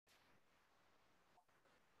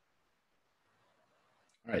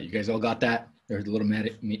All right, you guys all got that? There's a little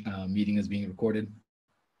meeting is being recorded.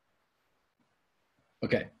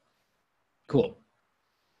 Okay, cool.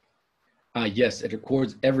 Yes, it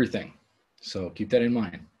records everything. So keep that in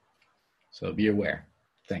mind. So be aware.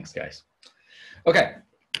 Thanks, guys. Okay.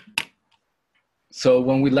 So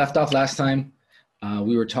when we left off last time,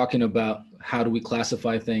 we were talking about how do we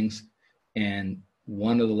classify things. And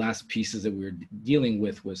one of the last pieces that we were dealing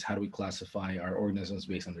with was how do we classify our organisms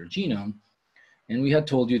based on their genome. And we had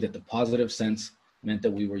told you that the positive sense meant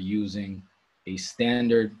that we were using a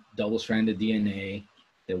standard double-stranded DNA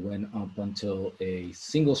that went up until a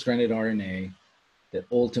single-stranded RNA that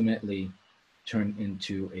ultimately turned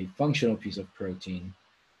into a functional piece of protein.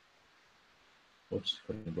 Whoops,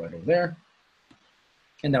 put it right over there.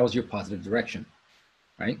 And that was your positive direction,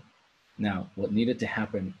 right? Now, what needed to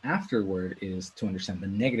happen afterward is to understand the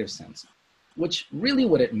negative sense, which really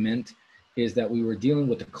what it meant is that we were dealing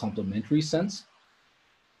with the complementary sense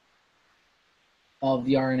of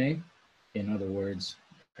the RNA. In other words,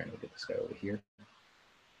 I'm trying to get this guy over here.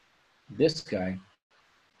 This guy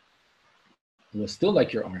was still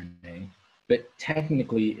like your RNA, but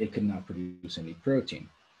technically it could not produce any protein.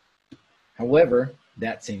 However,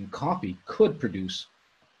 that same copy could produce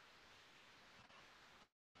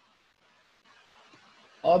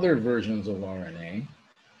other versions of RNA.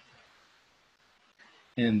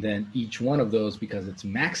 And then each one of those, because it's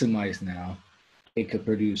maximized now, it could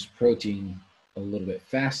produce protein a little bit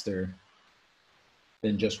faster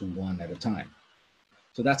than just one at a time.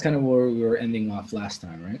 So that's kind of where we were ending off last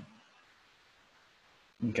time, right?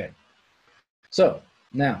 Okay. So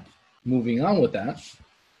now, moving on with that,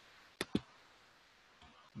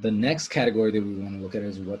 the next category that we want to look at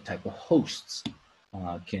is what type of hosts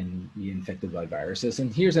can be infected by viruses.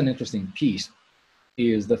 And here's an interesting piece,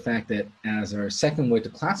 is the fact that as our second way to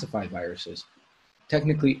classify viruses,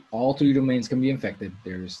 technically all three domains can be infected.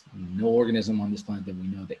 There's no organism on this planet that we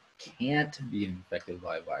know that can't be infected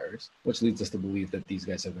by a virus, which leads us to believe that these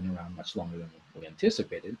guys have been around much longer than we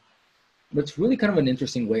anticipated. But it's really kind of an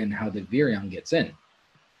interesting way in how the virion gets in.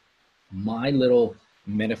 My little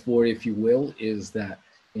metaphor, if you will, is that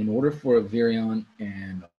in order for a virion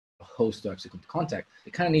and a host to actually come to contact,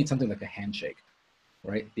 they kind of need something like a handshake,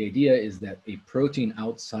 right? The idea is that a protein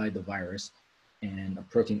outside the virus and a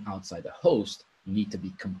protein outside the host need to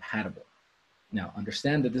be compatible. Now,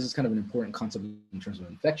 understand that this is kind of an important concept in terms of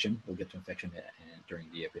infection. We'll get to infection during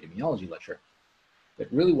the epidemiology lecture. But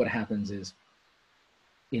really what happens is,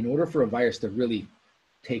 in order for a virus to really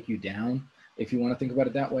take you down, if you want to think about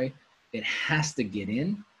it that way, it has to get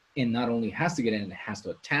in, and not only has to get in, it has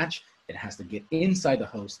to attach, it has to get inside the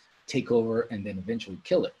host, take over, and then eventually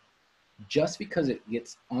kill it. Just because it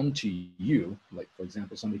gets onto you, like for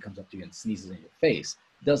example, somebody comes up to you and sneezes in your face,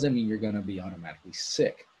 doesn't mean you're going to be automatically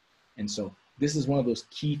sick. And so this is one of those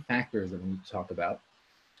key factors that we need to talk about.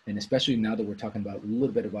 And especially now that we're talking about a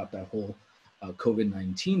little bit about that whole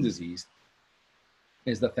COVID-19 disease,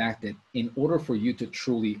 is the fact that in order for you to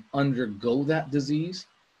truly undergo that disease,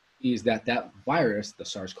 is that that virus, the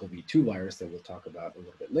SARS-CoV-2 virus that we'll talk about a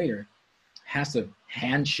little bit later, has to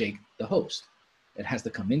handshake the host. It has to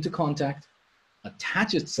come into contact,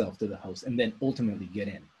 attach itself to the host, and then ultimately get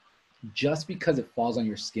in. Just because it falls on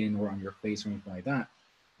your skin or on your face or anything like that,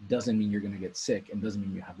 doesn't mean you're going to get sick and doesn't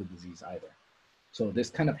mean you have the disease either. So this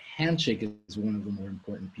kind of handshake is one of the more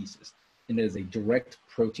important pieces. And it is a direct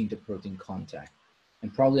protein to protein contact.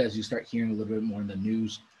 And probably as you start hearing a little bit more in the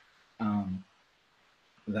news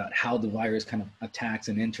about how the virus kind of attacks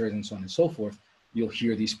and enters and so on and so forth, you'll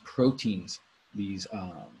hear these proteins, these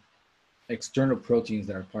external proteins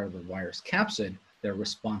that are part of the virus capsid that are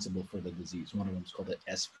responsible for the disease. One of them is called the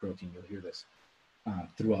S protein. You'll hear this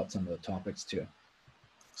throughout some of the topics too.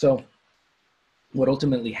 So what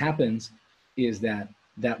ultimately happens is that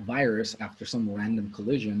that virus, after some random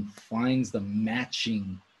collision, finds the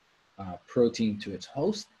matching protein to its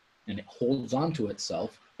host, and it holds on to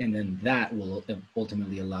itself, and then that will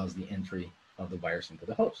ultimately allows the entry of the virus into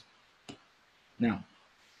the host. Now,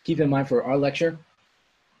 keep in mind for our lecture,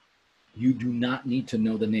 you do not need to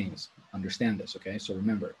know the names. Understand this, okay? So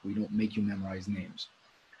remember, we don't make you memorize names.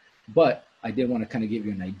 But I did want to kind of give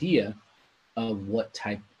you an idea of what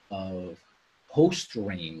type of host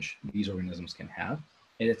range these organisms can have.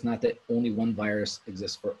 And it's not that only one virus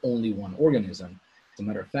exists for only one organism. As a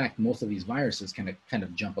matter of fact, most of these viruses kind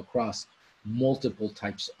of jump across multiple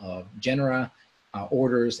types of genera,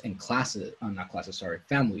 orders, and classes,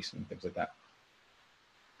 families and things like that.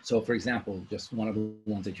 So for example, just one of the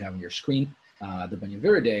ones that you have on your screen, the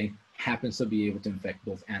Viridae happens to be able to infect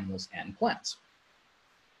both animals and plants.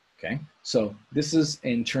 Okay, so this is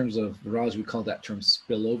in terms of virology, we call that term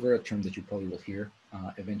spillover, a term that you probably will hear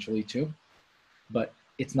eventually too. But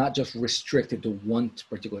it's not just restricted to one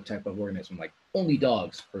particular type of organism, like only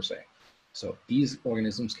dogs per se. So these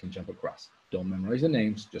organisms can jump across. Don't memorize the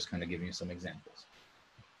names, just kind of giving you some examples.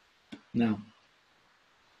 Now,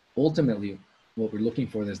 ultimately, what we're looking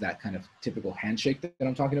for is that kind of typical handshake that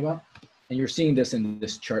I'm talking about. And you're seeing this in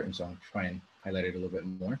this chart, and so I'll try and highlight it a little bit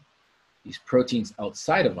more. These proteins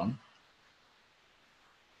outside of them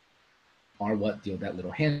are what deal that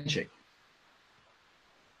little handshake.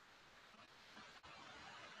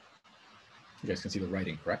 You guys can see the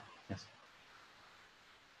writing, correct? Yes.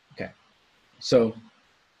 Okay. So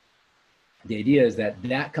the idea is that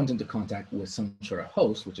that comes into contact with some sort of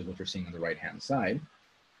host, which is what you're seeing on the right-hand side.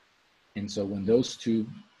 And so when those two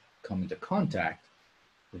come into contact,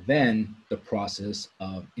 then the process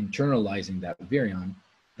of internalizing that virion,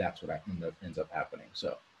 that's what ends up happening.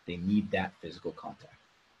 So they need that physical contact.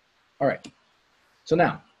 All right. So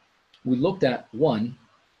now we looked at one.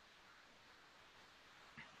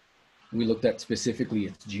 We looked at specifically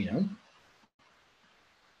its genome.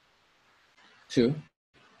 Two,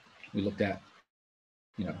 we looked at,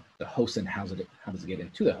 the host and how does it get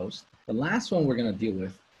into the host. The last one we're going to deal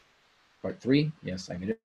with, part 3, yes, I made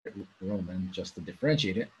it Roman just to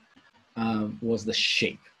differentiate it, was the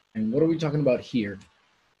shape. And what are we talking about here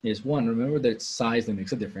is, one, remember that it's size that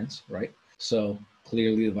makes a difference, right? So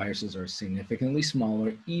clearly the viruses are significantly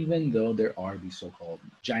smaller, even though there are these so-called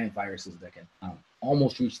giant viruses that can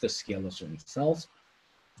almost reach the scale of certain cells.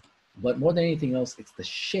 But more than anything else, it's the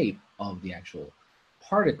shape of the actual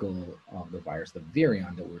particle of the virus, the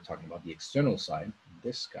virion that we were talking about, the external side,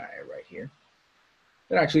 this guy right here,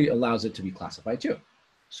 that actually allows it to be classified too.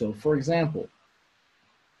 So for example,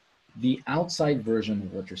 the outside version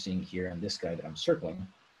of what you're seeing here, and this guy that I'm circling,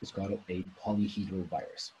 is called a polyhedral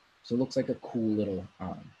virus. So it looks like a cool little,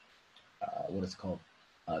 what is it called?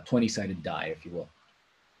 20-sided die, if you will.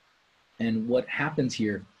 And what happens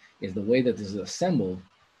here is the way that this is assembled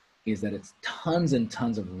is that it's tons and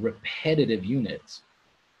tons of repetitive units.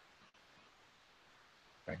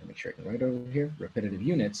 I can make sure I can write over here, repetitive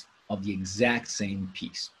units of the exact same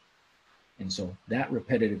piece. And so that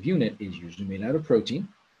repetitive unit is usually made out of protein,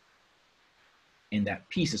 and that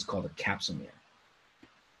piece is called a capsomere.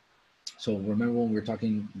 So remember when we were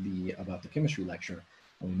talking about the chemistry lecture,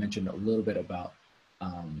 and we mentioned a little bit about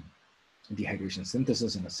dehydration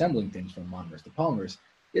synthesis and assembling things from monomers to polymers,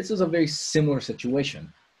 this is a very similar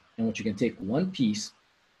situation. And what you can take one piece,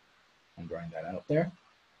 I'm drawing that out there,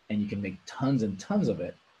 and you can make tons and tons of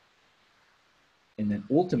it. And then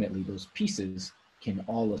ultimately those pieces can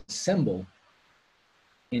all assemble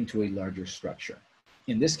into a larger structure.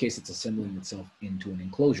 In this case, it's assembling itself into an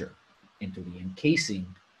enclosure, into the encasing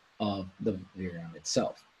of the virion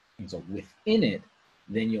itself. And so within it,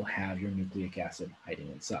 then you'll have your nucleic acid hiding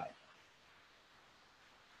inside.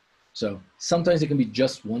 So sometimes it can be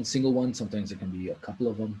just one single one, sometimes it can be a couple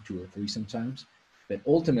of them, 2 or 3 sometimes. But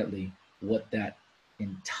ultimately, what that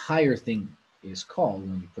entire thing is called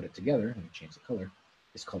when you put it together, let me change the color,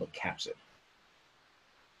 is called a capsid.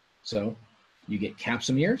 So you get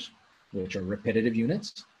capsomeres, which are repetitive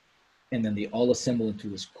units, and then they all assemble into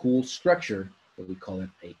this cool structure that we call it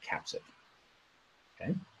a capsid.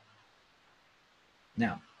 Okay.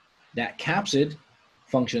 Now, that capsid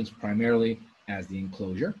functions primarily as the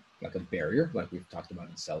enclosure, like a barrier, like we've talked about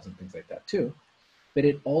in cells and things like that too, but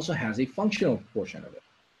it also has a functional portion of it.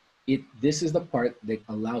 This is the part that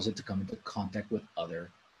allows it to come into contact with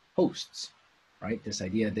other hosts, right? This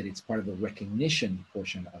idea that it's part of the recognition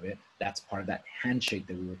portion of it, that's part of that handshake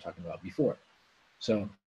that we were talking about before. So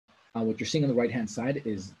what you're seeing on the right-hand side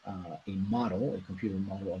is a model, a computer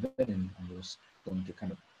model of it, and I'm just going to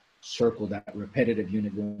kind of circle that repetitive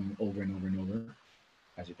unit going over and over and over,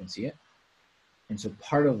 as you can see it. And so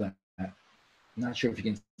part of that, I'm not sure if you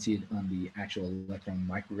can see it on the actual electron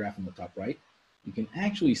micrograph on the top right, you can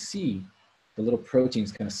actually see the little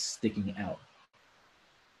proteins kind of sticking out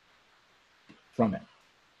from it.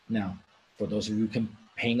 Now, for those of you who can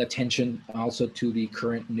paying attention also to the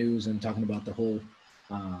current news and talking about the whole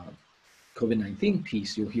COVID-19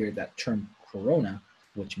 piece, you'll hear that term corona,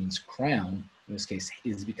 which means crown, in this case,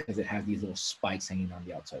 is because it has these little spikes hanging on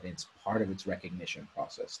the outside. And it's part of its recognition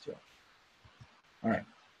process too. All right,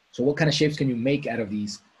 so what kind of shapes can you make out of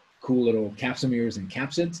these cool little capsomeres and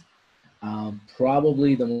capsids?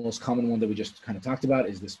 Probably the most common one that we just kind of talked about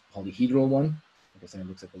is this polyhedral one. Like I said, it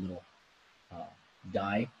looks like a little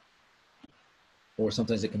die. Or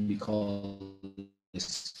sometimes it can be called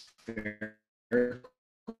spherical.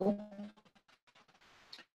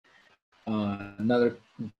 Another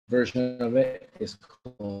version of it is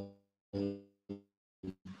called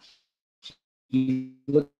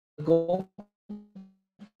helical,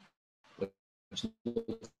 which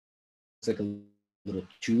looks like a little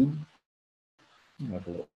tube, like a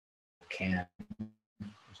little can or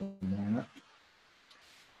something like that.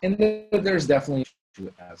 And then there's definitely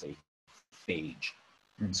as a phage.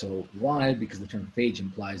 And so why? Because the term phage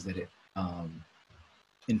implies that it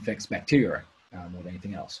infects bacteria more than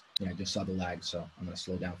anything else. Yeah, I just saw the lag, so I'm going to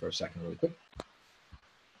slow down for a second really quick.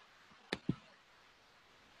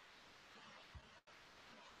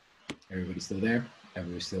 Everybody still there?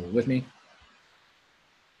 Everybody still with me?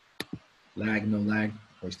 Lag, no lag?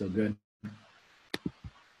 Are we still good?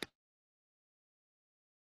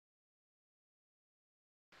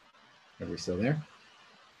 Everybody still there?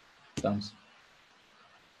 Thumbs?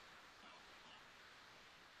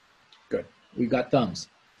 Good. We got thumbs.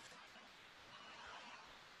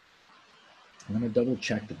 I'm going to double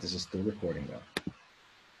check that this is still recording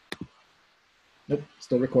though. Nope,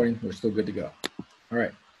 still recording. We're still good to go. All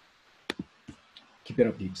right. Keep it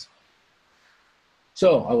up, peeps.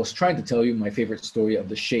 So I was trying to tell you my favorite story of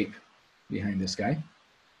the shape behind this guy.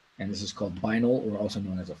 And this is called binal, or also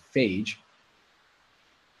known as a phage.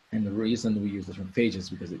 And the reason we use the term phage is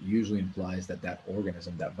because it usually implies that that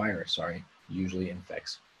organism, that virus, sorry, usually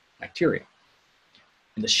infects bacteria.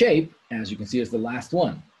 And the shape, as you can see, is the last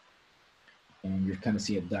one. And you kind of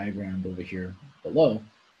see it diagrammed over here below.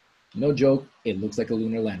 No joke, it looks like a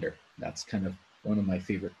lunar lander. That's kind of one of my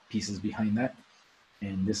favorite pieces behind that.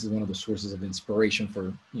 And this is one of the sources of inspiration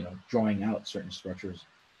for, you know, drawing out certain structures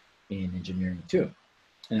in engineering too.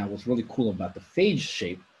 And now what's really cool about the phage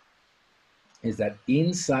shape is that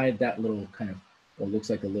inside that little kind of what looks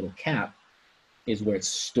like a little cap is where it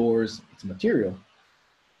stores its material.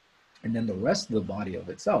 And then the rest of the body of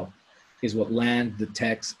itself is what lands,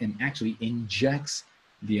 detects, and actually injects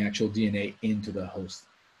the actual DNA into the host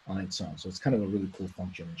on its own. So it's kind of a really cool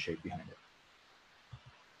function and shape behind it.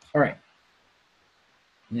 All right.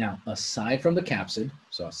 Now, aside from the capsid,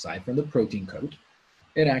 so aside from the protein coat,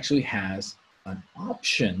 it actually has an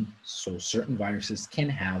option. So certain viruses can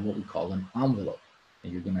have what we call an envelope.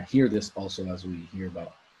 And you're going to hear this also as we hear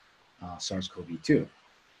about SARS-CoV-2.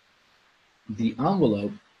 The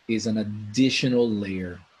envelope is an additional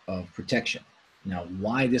layer of protection. Now,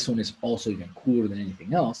 why this one is also even cooler than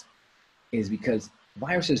anything else is because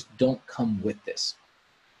viruses don't come with this.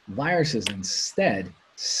 Viruses instead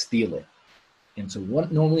steal it. And so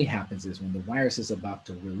what normally happens is when the virus is about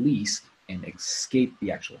to release and escape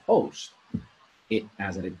the actual host,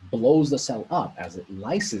 as it blows the cell up, as it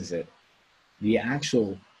lyses it, the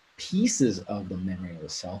actual pieces of the membrane of the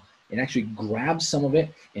cell, it actually grabs some of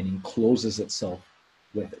it and encloses itself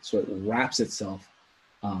with it. So it wraps itself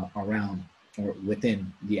around or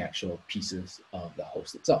within the actual pieces of the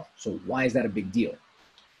host itself. So why is that a big deal?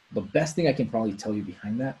 The best thing I can probably tell you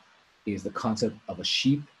behind that is the concept of a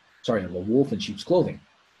wolf in sheep's clothing.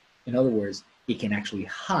 In other words, it can actually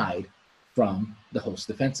hide from the host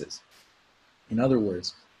defenses. In other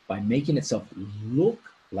words, by making itself look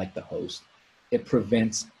like the host, it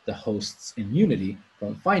prevents the host's immunity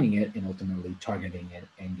from finding it and ultimately targeting it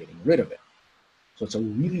and getting rid of it. So it's a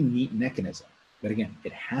really neat mechanism. But again,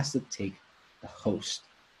 it has to take the host.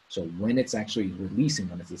 So when it's actually releasing,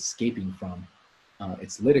 when it's escaping from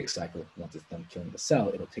its lytic cycle, once it's done killing the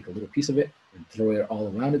cell, it'll take a little piece of it and throw it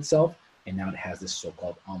all around itself, and now it has this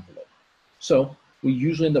so-called envelope. So we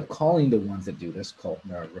usually end up calling the ones that do this,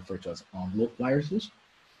 referred to as envelope viruses,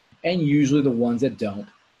 and usually the ones that don't,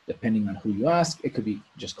 depending on who you ask, it could be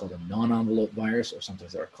just called a non-envelope virus, or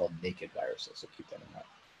sometimes they're called naked viruses, so keep that in mind.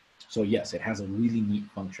 So yes, it has a really neat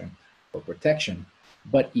function for protection,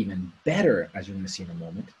 but even better, as you're going to see in a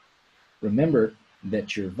moment, remember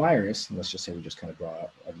that your virus, let's just say we just kind of draw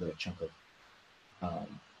out a little chunk of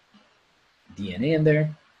DNA in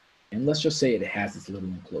there, and let's just say it has this little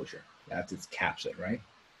enclosure. That's its capsid, right?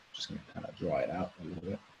 Just going to kind of draw it out a little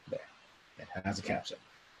bit. There, it has a capsid.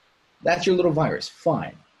 That's your little virus,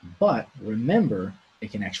 fine. But remember,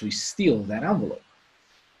 it can actually steal that envelope.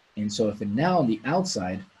 And so if it now on the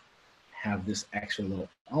outside have this extra little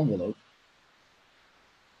envelope,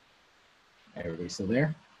 everybody still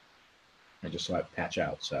there? I just saw it patch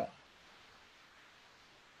out, so.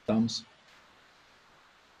 Thumbs?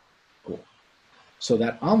 Cool. So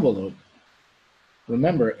that envelope,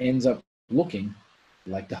 remember, ends up looking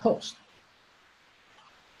like the host.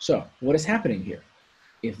 So what is happening here?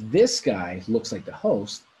 If this guy looks like the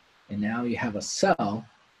host, and now you have a cell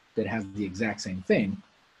that has the exact same thing,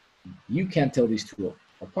 you can't tell these two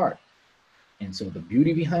apart. And so the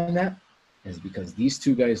beauty behind that is because these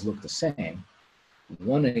two guys look the same,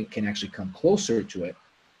 one can actually come closer to it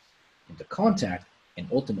into contact and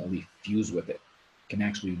ultimately fuse with it, can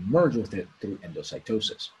actually merge with it through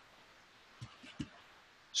endocytosis.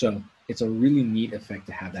 So it's a really neat effect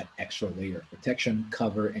to have that extra layer of protection,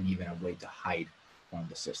 cover, and even a way to hide from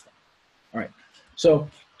the system. All right, so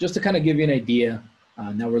just to kind of give you an idea,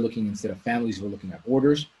 now we're looking, instead of families, we're looking at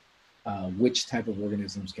orders, which type of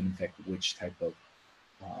organisms can infect which type of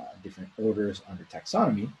different orders under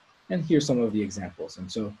taxonomy. And here's some of the examples. And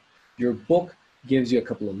so your book gives you a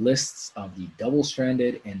couple of lists of the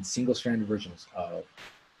double-stranded and single-stranded versions of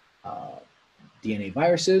DNA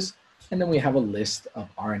viruses. And then we have a list of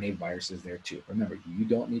RNA viruses there too. Remember, you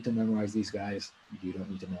don't need to memorize these guys. You don't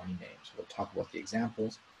need to know any names. We'll talk about the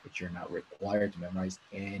examples, but you're not required to memorize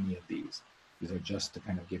any of these. These are just to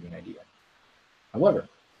kind of give you an idea. However,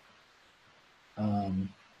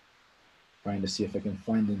 trying to see if I can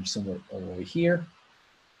find them somewhere over here.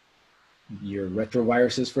 Your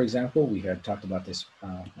retroviruses, for example, we had talked about this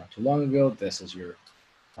not too long ago. This is your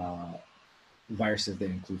viruses that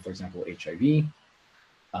include, for example, HIV.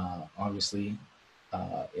 Obviously,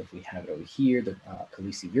 if we have it over here, the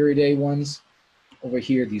Calliciviridae ones over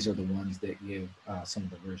here, these are the ones that give some of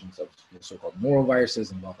the versions of the so-called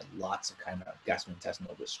noroviruses involving lots of kind of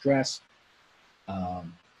gastrointestinal distress.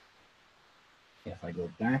 If I go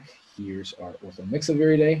back, here's our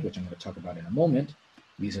Orthomyxoviridae, which I'm going to talk about in a moment.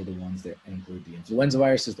 These are the ones that include the influenza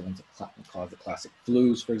viruses, the ones that cause the classic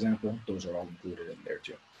flus, for example. Those are all included in there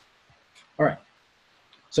too. All right.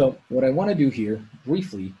 So what I want to do here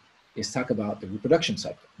briefly is talk about the reproduction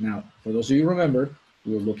cycle. Now, for those of you who remember,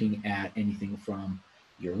 we were looking at anything from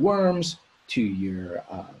your worms to your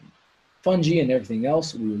fungi and everything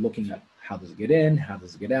else. We were looking at how does it get in, how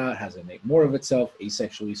does it get out, how does it make more of itself,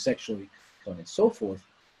 asexually, sexually, so on and so forth.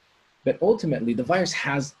 But ultimately, the virus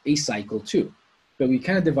has a cycle too. But we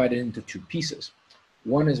kind of divide it into two pieces.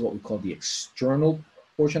 One is what we call the external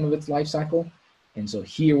portion of its life cycle. And so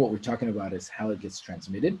here, what we're talking about is how it gets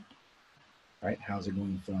transmitted, right? How's it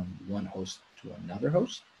going from one host to another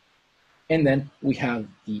host? And then we have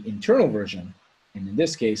the internal version, and in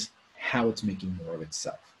this case, how it's making more of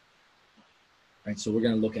itself, right? So we're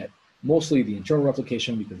going to look at mostly the internal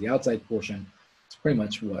replication, because the outside portion is pretty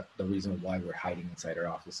much what the reason why we're hiding inside our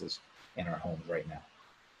offices and our homes right now.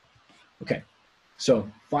 Okay, so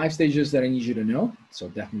 5 stages that I need you to know, so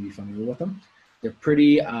definitely be familiar with them. They're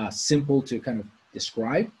pretty simple to kind of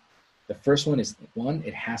describe. The first one is,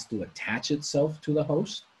 it has to attach itself to the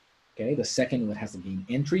host. Okay, the second one has to gain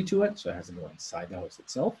entry to it, so it has to go inside the host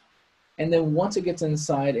itself. And then once it gets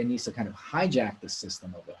inside, it needs to kind of hijack the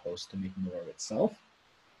system of the host to make more of itself.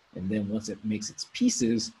 And then once it makes its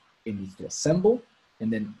pieces, it needs to assemble.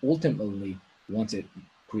 And then ultimately, once it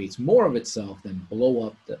creates more of itself, then blow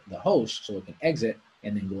up the host so it can exit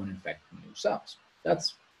and then go and infect new cells.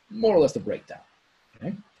 That's more or less the breakdown.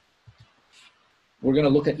 Okay. We're going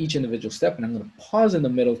to look at each individual step, and I'm going to pause in the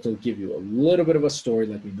middle to give you a little bit of a story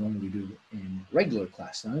like we normally do in regular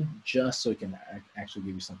class time, just so we can actually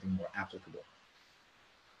give you something more applicable.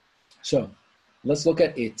 So let's look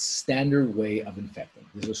at its standard way of infecting.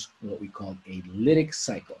 This is what we call a lytic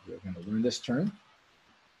cycle. We're going to learn this term,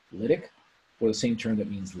 lytic, for the same term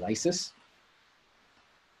that means lysis,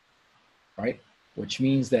 right? Which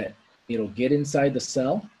means that it'll get inside the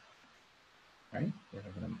cell, right?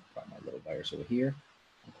 I'm going to put my little virus over here,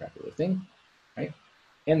 crappy little thing, right?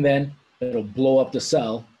 And then it'll blow up the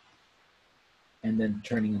cell and then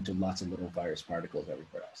turning into lots of little virus particles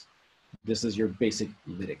everywhere else. This is your basic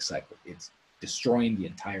lytic cycle. It's destroying the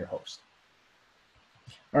entire host.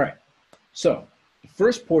 All right, so the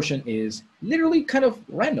first portion is literally kind of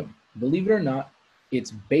random. Believe it or not,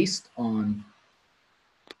 it's based on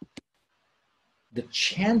the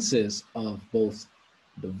chances of both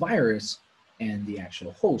the virus and the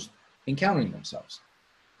actual host encountering themselves.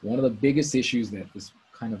 One of the biggest issues that is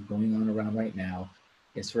kind of going on around right now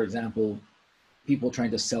is, for example, people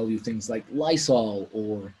trying to sell you things like Lysol,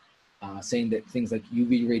 or saying that things like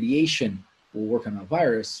UV radiation will work on a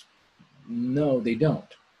virus. No, they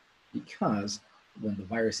don't. Because when the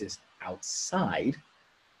virus is outside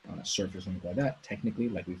on a surface or anything like that, technically,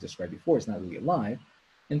 like we've described before, it's not really alive.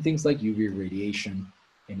 And things like UV radiation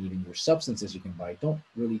and even your substances you can buy don't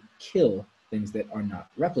really kill things that are not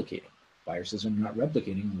replicating. Viruses are not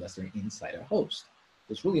replicating unless they're inside a host.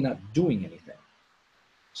 It's really not doing anything.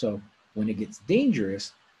 So when it gets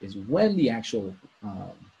dangerous is when the actual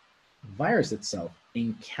virus itself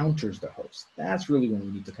encounters the host. That's really when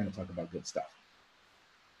we need to kind of talk about good stuff.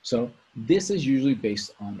 So this is usually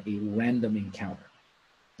based on a random encounter.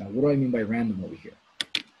 Now, what do I mean by random over here?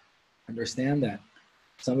 Understand that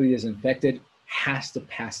somebody is infected has to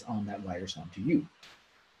pass on that virus on to you.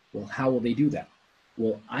 Well, how will they do that?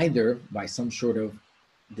 Well, either by some sort of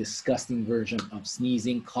disgusting version of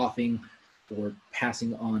sneezing, coughing, or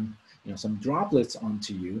passing on, some droplets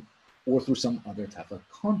onto you, or through some other type of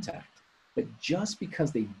contact. But just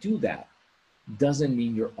because they do that doesn't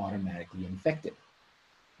mean you're automatically infected.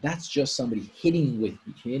 That's just somebody hitting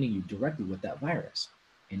you directly with that virus.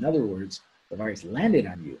 In other words, the virus landed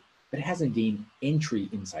on you, but it hasn't gained entry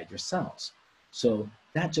inside your cells. So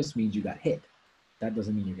that just means you got hit. That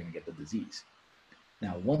doesn't mean you're going to get the disease.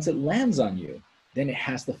 Now, once it lands on you, then it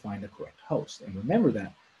has to find the correct host. And remember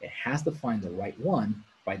that it has to find the right one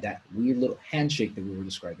by that weird little handshake that we were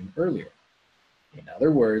describing earlier. In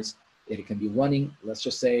other words, it can be running, let's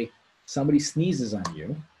just say somebody sneezes on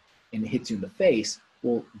you and it hits you in the face.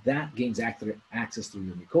 Well, that gains access through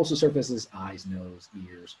your mucosal surfaces, eyes, nose,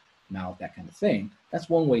 ears, mouth, that kind of thing. That's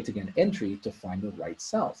one way to get an entry to find the right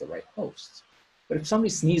cells, the right hosts. But if somebody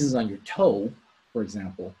sneezes on your toe, for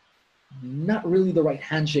example, not really the right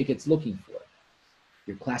handshake it's looking for.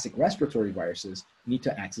 Your classic respiratory viruses need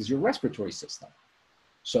to access your respiratory system.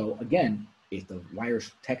 So again, if the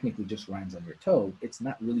virus technically just lands on your toe, it's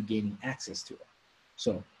not really gaining access to it.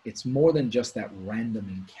 So it's more than just that random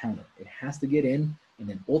encounter. It has to get in and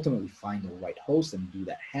then ultimately find the right host and do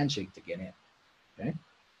that handshake to get in, okay?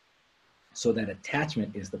 So that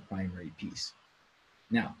attachment is the primary piece.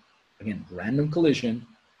 Now, again, random collision,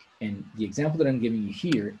 and the example that I'm giving you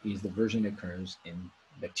here is the version that occurs in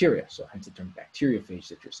bacteria, so hence the term bacteriophage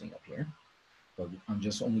that you're seeing up here. But I'm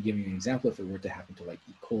just only giving you an example if it were to happen to like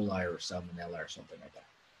E. coli or salmonella or something like that.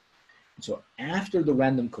 And so after the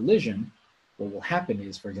random collision, what will happen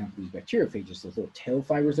is, for example, these bacteriophages, those little tail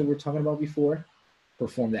fibers that we were talking about before,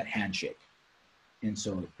 perform that handshake. And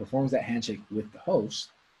so it performs that handshake with the host,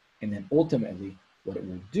 and then ultimately what it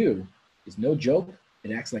will do is, no joke,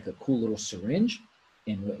 it acts like a cool little syringe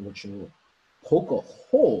in which will poke a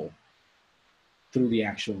hole through the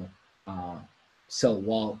actual cell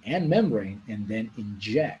wall and membrane and then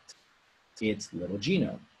inject its little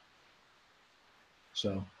genome.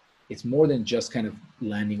 So it's more than just kind of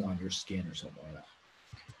landing on your skin or something like that.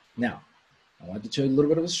 Now, I wanted to tell you a little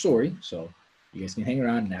bit of a story, so you guys can hang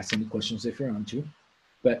around and ask any questions if you're on to.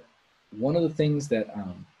 But one of the things that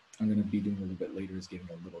I'm going to be doing a little bit later is giving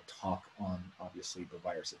a little talk on, obviously, the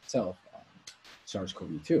virus itself,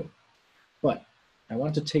 SARS-CoV-2. But I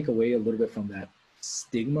wanted to take away a little bit from that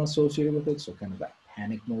stigma associated with it, so kind of that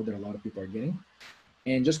panic mode that a lot of people are getting,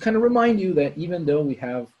 and just kind of remind you that even though we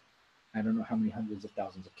have, I don't know how many hundreds of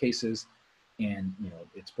thousands of cases, and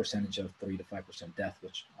its percentage of 3 to 5% death,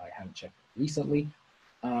 which I haven't checked recently,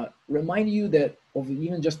 remind you that over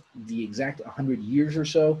even just the exact 100 years or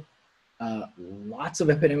so, lots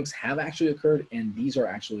of epidemics have actually occurred, and these are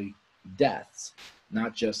actually deaths,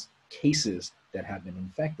 not just cases that have been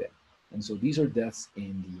infected. And so these are deaths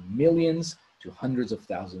in the millions to hundreds of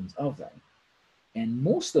thousands of them. And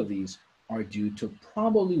most of these are due to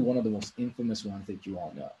probably one of the most infamous ones that you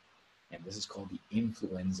all know. And this is called the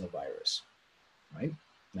influenza virus, right?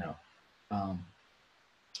 Now,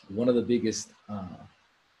 one of the biggest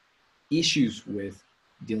issues with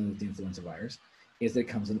dealing with the influenza virus is that it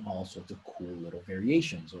comes in all sorts of cool little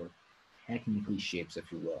variations, or technically shapes,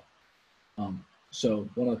 if you will. So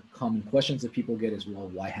one of the common questions that people get is, well,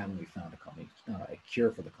 why haven't we found a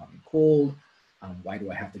cure for the common cold? Why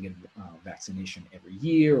do I have to get vaccination every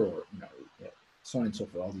year, or so on and so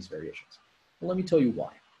forth, all these variations? Well, let me tell you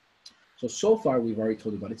why. So far, we've already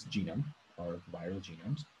told you about its genome, or viral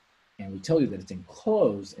genomes, and we tell you that it's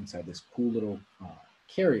enclosed inside this cool little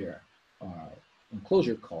carrier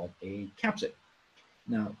enclosure called a capsid.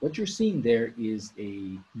 Now, what you're seeing there is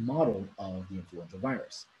a model of the influenza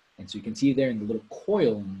virus. And so you can see there in the little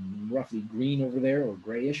coil, in roughly green over there, or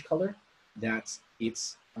grayish color, that's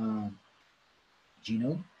its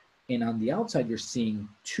genome. And on the outside, you're seeing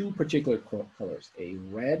two particular colors, a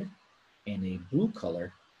red and a blue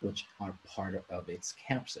color, which are part of its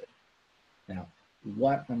capsid. Now,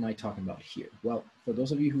 what am I talking about here? Well, for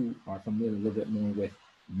those of you who are familiar a little bit more with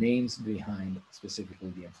names behind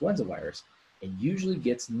specifically the influenza virus, it usually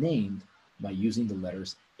gets named by using the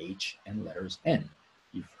letters H and letters N.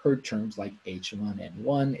 You've heard terms like H1N1,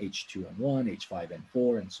 H2N1,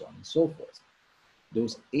 H5N4, and so on and so forth.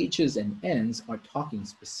 Those H's and N's are talking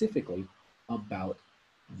specifically about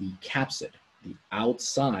the capsid, the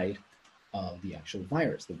outside of the actual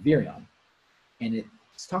virus, the virion. And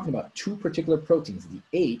it's talking about two particular proteins. The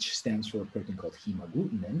H stands for a protein called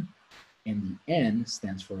hemagglutinin, and the N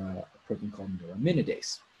stands for a protein called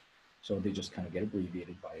neuraminidase. So they just kind of get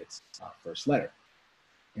abbreviated by its first letter.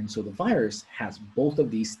 And so the virus has both of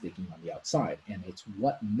these sticking on the outside, and it's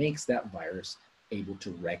what makes that virus able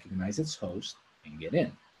to recognize its host and get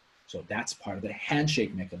in. So that's part of the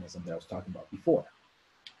handshake mechanism that I was talking about before.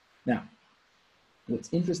 Now,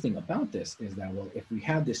 what's interesting about this is that, well, if we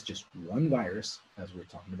have this just one virus, as we're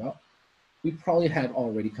talking about, we probably had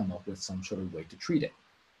already come up with some sort of way to treat it.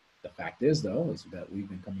 The fact is, though, is that we've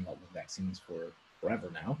been coming up with vaccines for forever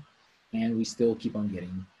now, and we still keep on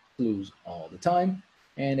getting flus all the time,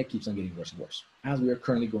 and it keeps on getting worse and worse, as we are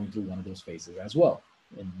currently going through one of those phases as well,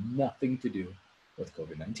 and nothing to do with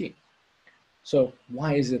COVID-19. So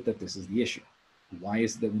why is it that this is the issue? Why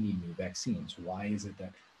is it that we need new vaccines? Why is it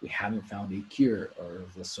that we haven't found a cure, or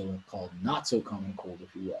the so-called not so common cold,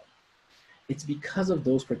 if you will? It's because of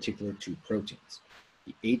those particular two proteins,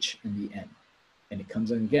 the H and the N. And it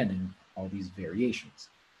comes in again in all these variations.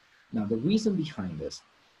 Now, the reason behind this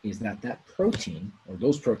is that that protein, or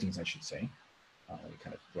those proteins, I should say, let me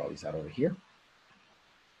kind of draw these out over here.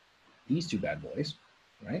 These two bad boys,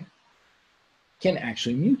 right, can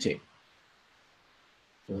actually mutate.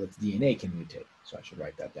 Well, its DNA can mutate, so I should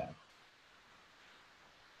write that down.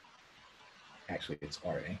 Actually, it's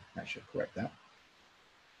RNA. I should correct that.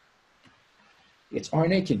 Its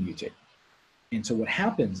RNA can mutate. And so what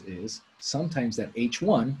happens is sometimes that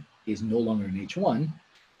H1 is no longer an H1.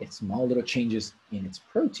 It's small little changes in its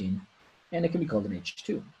protein, and it can be called an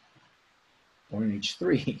H2, or an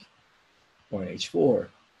H3, or an H4,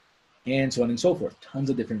 and so on and so forth. Tons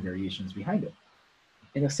of different variations behind it.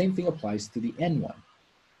 And the same thing applies to the N1.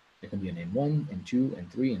 There can be an N1, N2,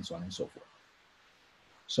 N3, and so on and so forth.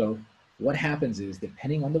 So what happens is,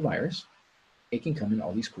 depending on the virus, it can come in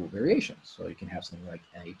all these cool variations. So you can have something like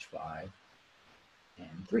H5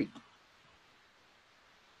 and 3,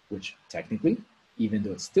 which technically, even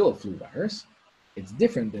though it's still a flu virus, it's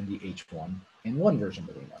different than the H1N1 version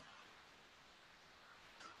that we know.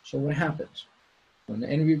 So what happens? When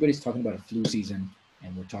everybody's talking about a flu season,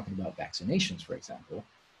 and we're talking about vaccinations, for example,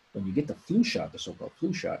 when you get the flu shot, the so-called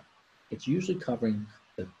flu shot, it's usually covering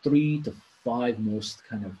the 3 to 5 most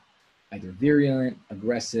kind of either virulent,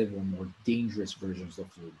 aggressive, or more dangerous versions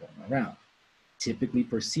of flu going around. Typically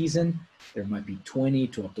per season, there might be 20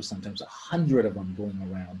 to up to sometimes 100 of them going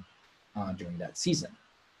around during that season.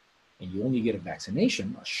 And you only get a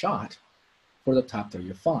vaccination, a shot, for the top 3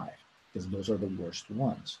 or 5, because those are the worst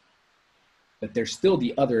ones. But there's still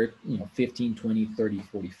the other, 15, 20, 30,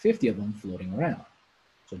 40, 50 of them floating around.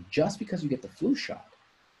 So just because you get the flu shot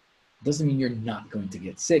doesn't mean you're not going to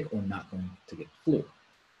get sick or not going to get flu.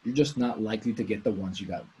 You're just not likely to get the ones you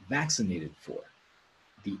got vaccinated for.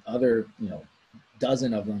 The other,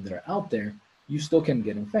 dozen of them that are out there, you still can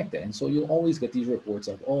get infected. And so you'll always get these reports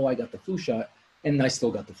of, oh, I got the flu shot and I still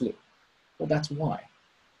got the flu. Well, that's why.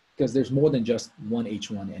 Because there's more than just one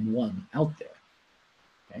H1N1 out there.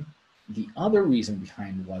 Okay? The other reason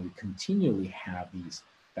behind why we continually have these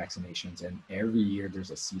vaccinations, and every year there's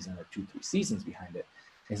a season or 2, 3 seasons behind it,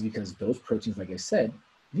 is because those proteins, like I said,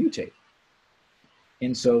 mutate.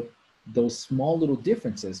 And so those small little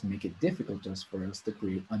differences make it difficult just for us to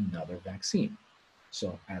create another vaccine.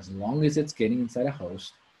 So as long as it's getting inside a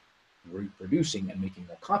host, reproducing and making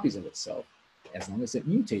more copies of itself, as long as it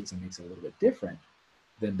mutates and makes it a little bit different,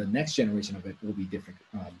 then the next generation of it will be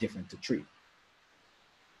different to treat.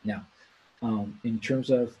 Now, in terms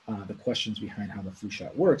of the questions behind how the flu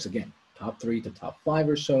shot works, again, top 3 to top 5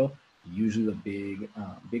 or so, usually the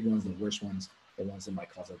big ones, the worst ones, the ones that might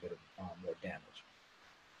cause a bit of more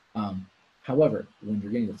damage. However, when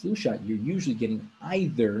you're getting the flu shot, you're usually getting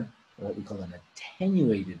either what we call an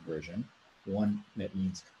attenuated version, one that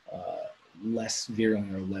means less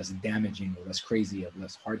virulent or less damaging or less crazy or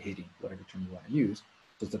less hard-hitting, whatever term you want to use.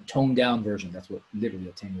 So it's a toned down version. That's what literally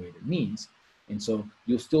attenuated means. And so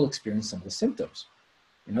you'll still experience some of the symptoms.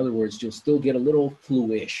 In other words, you'll still get a little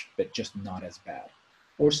flu-ish, but just not as bad.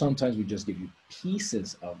 Or sometimes we just give you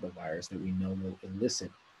pieces of the virus that we know will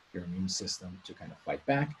elicit your immune system to kind of fight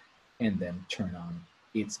back and then turn on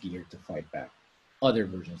its gear to fight back other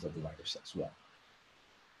versions of the virus as well.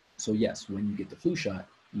 So yes, when you get the flu shot,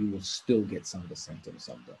 you will still get some of the symptoms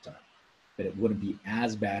of the time, but it wouldn't be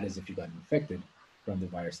as bad as if you got infected from the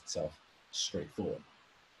virus itself straightforward.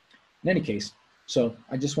 In any case, so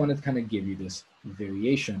I just wanted to kind of give you this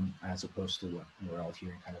variation as opposed to what we're all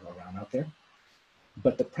hearing kind of around out there.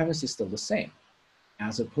 But the premise is still the same.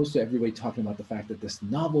 As opposed to everybody talking about the fact that this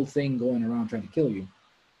novel thing going around trying to kill you.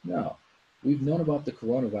 No, we've known about the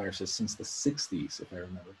coronaviruses since the 60s, if I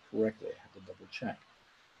remember correctly. I have to double check.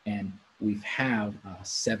 And we have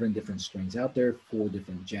 7 different strains out there, 4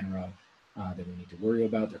 different genera that we need to worry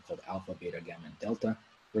about. They're called alpha, beta, gamma, and delta,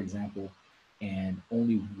 for example. and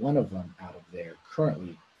only one of them out of there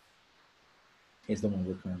currently is the one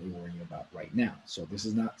we're currently worrying about right now. So this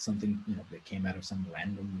is not something, you know, that came out of some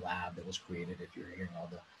random lab that was created, if you're hearing all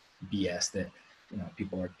the BS that, you know,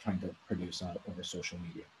 people are trying to produce over social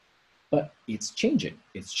media. But it's changing.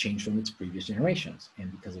 It's changed from its previous generations.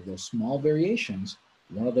 And because of those small variations,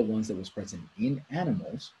 one of the ones that was present in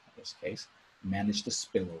animals, in this case, managed to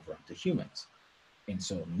spill over onto humans. And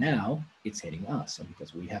so now it's hitting us. And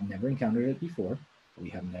because we have never encountered it before, we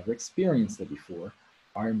have never experienced it before,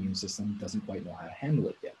 our immune system doesn't quite know how to handle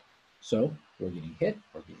it yet. So we're getting hit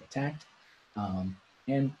or getting attacked.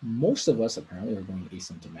 And most of us apparently are going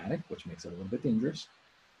asymptomatic, which makes it a little bit dangerous.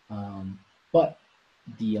 But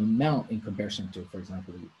the amount in comparison to, for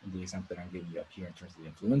example, the example that I'm giving you up here in terms of the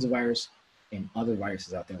influenza virus and other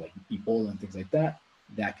viruses out there like Ebola and things like that,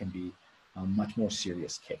 that can be a much more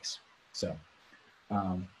serious case. So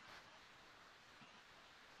I'm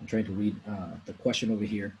trying to read the question over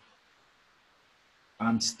here.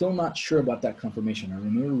 I'm still not sure about that confirmation. I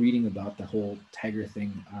remember reading about the whole tiger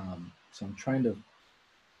thing. So I'm trying to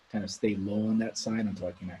kind of stay low on that side until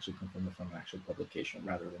I can actually confirm it from an actual publication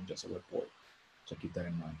rather than just a report. So keep that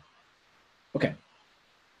in mind. Okay,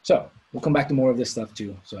 so we'll come back to more of this stuff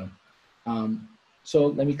too. So, so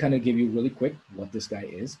let me kind of give you really quick what this guy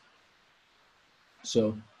is.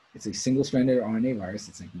 So it's a single-stranded RNA virus.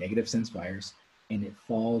 It's a negative sense virus, and it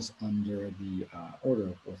falls under the order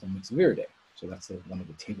of Orthomyxoviridae. So that's one of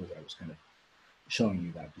the tables that I was kind of showing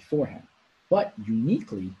you that beforehand. But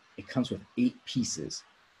uniquely, it comes with 8 pieces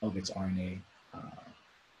of its RNA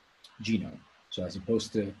genome. So as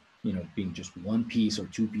opposed to, you know, being just 1 piece or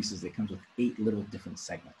 2 pieces, it comes with 8 little different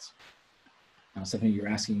segments. Now, something you're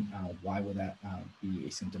asking, why would that be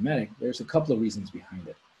asymptomatic? There's a couple of reasons behind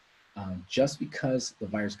it. Just because the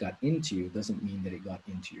virus got into you doesn't mean that it got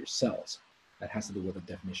into your cells. That has to do with a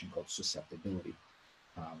definition called susceptibility.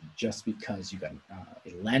 Just because you got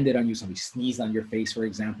it landed on you, somebody sneezed on your face, for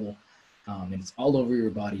example, and it's all over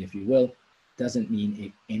your body, if you will, doesn't mean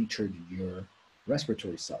it entered your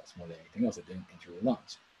respiratory cells more than anything else. It didn't enter your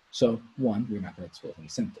lungs. So one, you're not going to expose any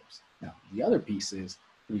symptoms. Now, the other piece is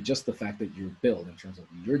really just the fact that your build in terms of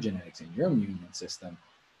your genetics and your immune system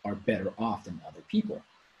are better off than other people.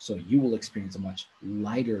 So you will experience a much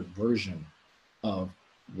lighter version of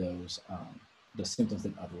those the symptoms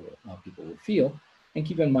that other people would feel. And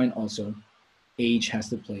keep in mind also, age has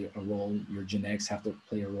to play a role. Your genetics have to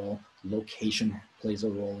play a role. Location plays a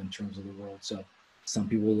role in terms of the world. So some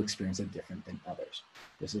people will experience it different than others.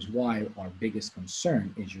 This is why our biggest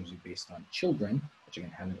concern is usually based on children, which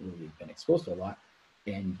again haven't really been exposed to a lot,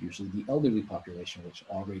 and usually the elderly population, which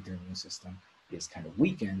already their immune system is kind of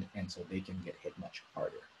weakened, and so they can get hit much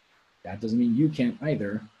harder. That doesn't mean you can't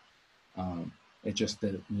either. It just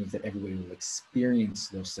means that everybody will experience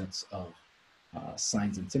those sets of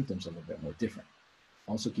signs and symptoms a little bit more different.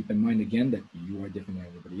 Also keep in mind again that you are different than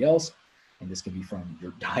everybody else, and this can be from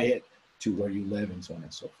your diet to where you live and so on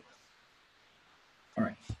and so forth. All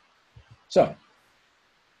right, so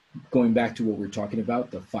going back to what we're talking about,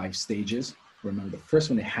 the 5 stages. Remember, the first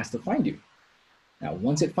one, it has to find you. Now,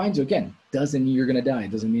 once it finds you, again, doesn't mean you're gonna die.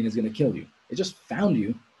 It doesn't mean it's gonna kill you. It just found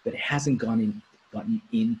you, but it hasn't gotten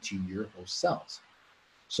into your host cells.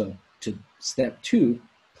 So to step 2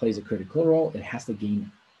 plays a critical role. It has to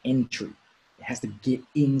gain entry. It has to get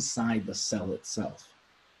inside the cell itself.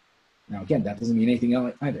 Now, again, that doesn't mean anything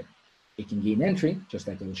else either. It can gain entry, just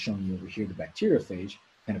like I was showing you over here, the bacteriophage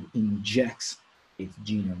kind of injects its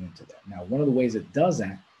genome into that. Now, one of the ways it does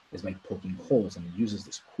that is by poking holes, and it uses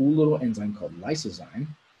this cool little enzyme called lysozyme,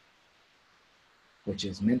 which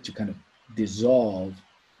is meant to kind of dissolve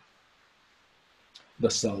the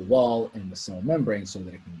cell wall and the cell membrane so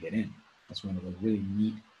that it can get in. That's one of the really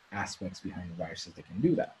neat aspects behind the viruses that can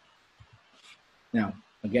do that. Now,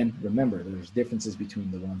 again, remember, there's differences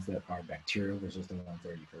between the ones that are bacterial versus the ones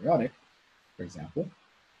that are eukaryotic, for example.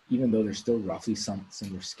 Even though there's still roughly some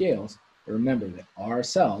similar scales, but remember that our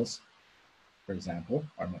cells, for example,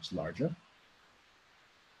 are much larger.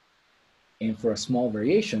 And for a small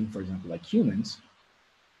variation, for example, like humans,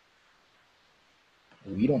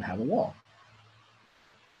 we don't have a wall.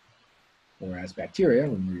 Whereas bacteria,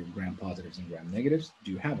 when we're gram positives and gram negatives,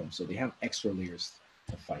 do have them. So they have extra layers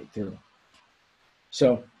to fight through.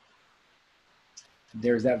 So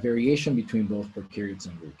there's that variation between both prokaryotes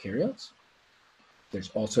and eukaryotes. There's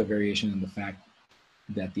also a variation in the fact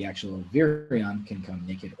that the actual virion can come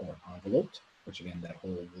naked or enveloped, which again, that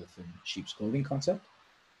whole wolf in sheep's clothing concept,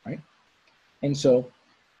 right? And so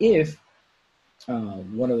if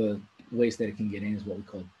one of the ways that it can get in is what we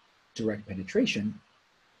call direct penetration,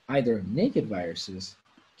 either naked viruses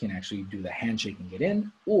can actually do the handshake and get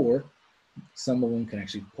in, or some of them can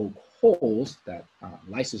actually poke holes, that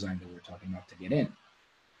lysozyme that we were talking about, to get in.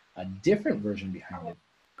 A different version behind it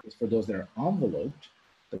is for those that are enveloped,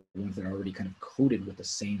 the ones that are already kind of coated with the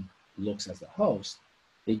same looks as the host.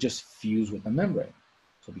 They just fuse with the membrane.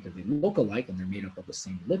 So because they look alike and they're made up of the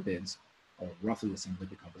same lipids, or roughly the same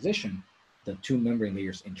lipid composition, the two membrane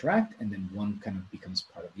layers interact and then one kind of becomes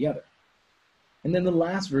part of the other. And then the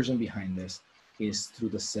last version behind this is through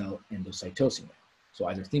the cell endocytosing it. So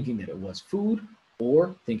either thinking that it was food,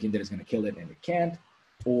 or thinking that it's going to kill it and it can't,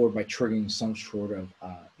 or by triggering some sort of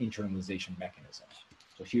internalization mechanism.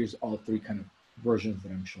 So here's all three kind of versions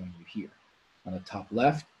that I'm showing you here. On the top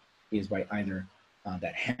left is by either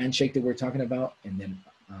that handshake that we're talking about, and then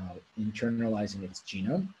internalizing its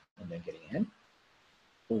genome and then getting in,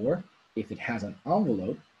 or if it has an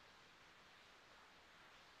envelope,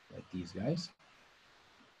 like these guys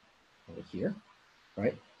over here,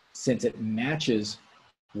 right? Since it matches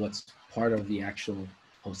what's part of the actual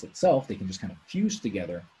host itself, they can just kind of fuse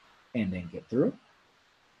together and then get through.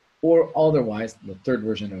 Or otherwise, the third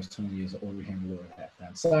version I was telling you is over here on the lower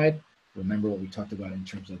left-hand side. Remember what we talked about in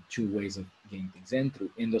terms of two ways of getting things in,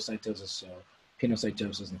 through endocytosis, so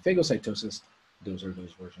pinocytosis and phagocytosis. Those are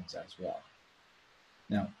those versions as well.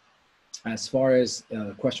 Now, as far as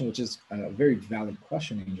the question, which is a very valid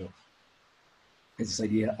question, Angel, is this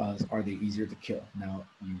idea of, are they easier to kill? Now,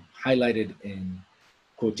 you highlighted in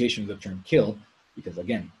quotations the term kill, because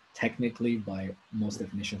again, technically by most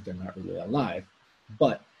definitions, they're not really alive.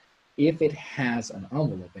 But if it has an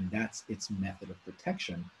envelope and that's its method of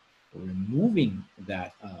protection, removing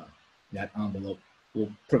that, that envelope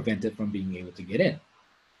will prevent it from being able to get in.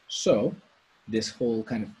 So this whole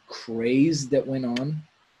kind of craze that went on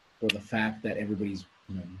for the fact that everybody's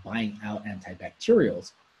buying out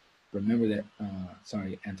antibacterials, remember that,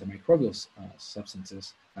 antimicrobial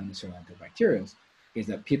substances, not necessarily antibacterials, is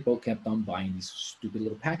that people kept on buying these stupid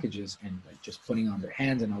little packages and like just putting on their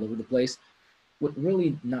hands and all over the place with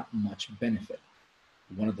really not much benefit.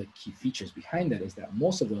 One of the key features behind that is that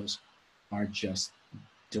most of those are just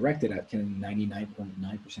directed at killing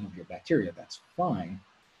 99.9% of your bacteria. That's fine,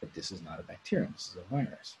 but this is not a bacterium, this is a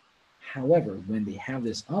virus. However, when they have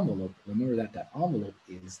this envelope, remember that that envelope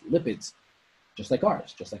is lipids, just like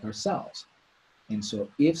ours, just like our cells. And so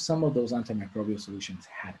if some of those antimicrobial solutions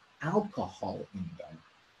had alcohol in them,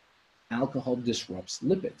 alcohol disrupts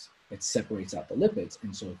lipids. It separates out the lipids.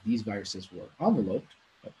 And so if these viruses were enveloped,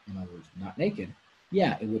 but in other words, not naked,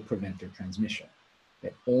 yeah, it would prevent their transmission.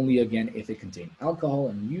 But only, again, if it contained alcohol,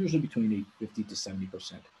 and usually between a 50 to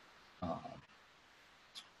 70%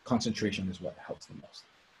 concentration is what helps the most.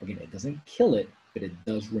 Again, it doesn't kill it, but it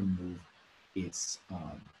does remove its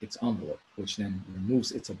envelope, which then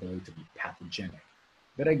removes its ability to be pathogenic.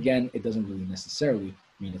 But again, it doesn't really necessarily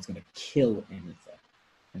mean it's going to kill anything.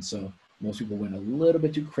 And so most people went a little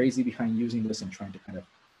bit too crazy behind using this and trying to kind of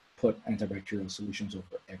put antibacterial solutions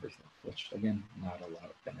over everything, which again, not a lot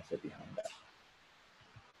of benefit behind that.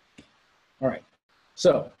 All right,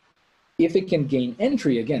 so if it can gain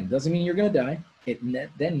entry, again, doesn't mean you're going to die. It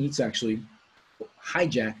then needs to actually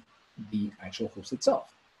hijack the actual host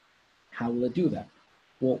itself. How will it do that?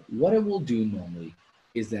 Well, what it will do normally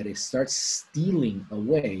is that it starts stealing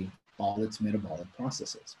away all its metabolic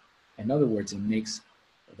processes. In other words, it makes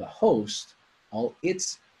the host, all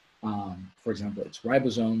its, for example, its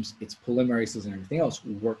ribosomes, its polymerases, and everything else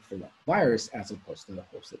work for the virus as opposed to the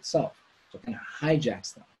host itself. So it kind of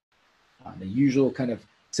hijacks them. The usual kind of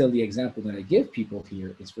silly example that I give people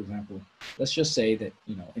here is, for example, let's just say that,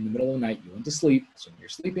 in the middle of the night, you went to sleep, so you're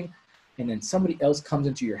sleeping, and then somebody else comes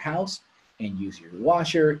into your house and uses your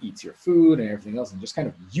washer, eats your food and everything else, and just kind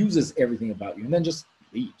of uses everything about you and then just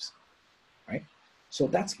leaves, right? So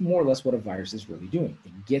that's more or less what a virus is really doing.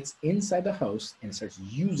 It gets inside the host and it starts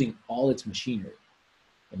using all its machinery.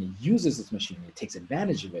 And it uses its machinery, it takes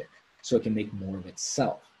advantage of it so it can make more of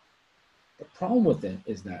itself. The problem with it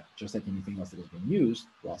is that just like anything else that has been used,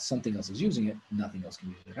 while something else is using it, nothing else can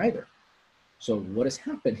use it either. So what is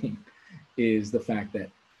happening is the fact that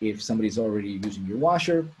if somebody's already using your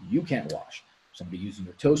washer, you can't wash. Somebody using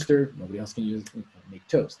your toaster, nobody else can use make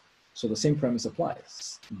toast. So the same premise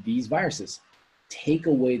applies. These viruses take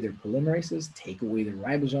away their polymerases, take away their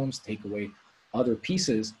ribosomes, take away other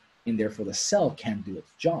pieces, and therefore the cell can't do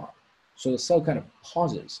its job. So the cell kind of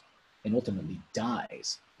pauses and ultimately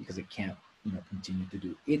dies because it can't continue to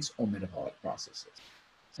do its own metabolic processes.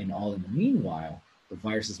 And all in the meanwhile, the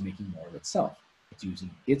virus is making more of itself. It's using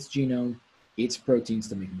its genome, its proteins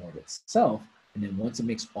to make more of itself, and then once it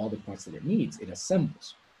makes all the parts that it needs, it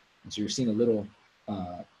assembles. And so you're seeing a little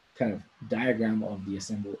kind of diagram of the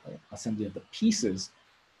assembly of the pieces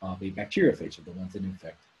of a bacteriophage, of the ones that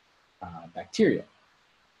infect bacteria.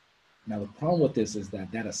 Now, the problem with this is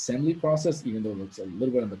that that assembly process, even though it looks a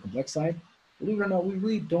little bit on the complex side, believe it or not, we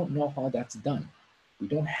really don't know how that's done. We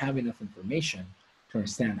don't have enough information to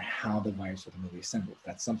understand how the virus is going to be assembled.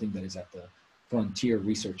 That's something that is at the frontier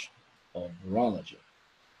research of virology.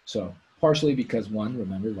 So partially because one,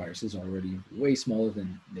 remember, viruses are already way smaller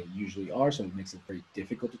than they usually are, so it makes it very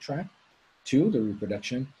difficult to track. Two, the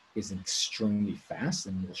reproduction is extremely fast,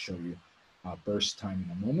 and we'll show you burst time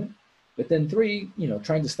in a moment. But then three,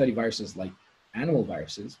 trying to study viruses like animal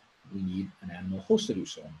viruses, we need an animal host to do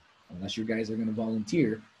so. Unless you guys are going to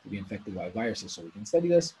volunteer to be infected by viruses so we can study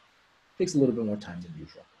this, it takes a little bit more time than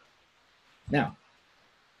usual. Now,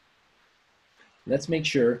 let's make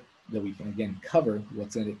sure that we can again cover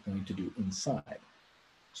what's it going to do inside.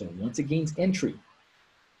 So once it gains entry,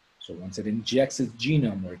 so once it injects its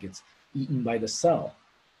genome or it gets eaten by the cell,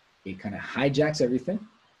 it kind of hijacks everything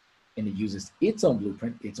and it uses its own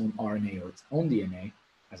blueprint, its own RNA or its own DNA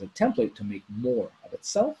as a template to make more of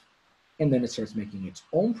itself. And then it starts making its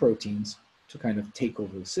own proteins to kind of take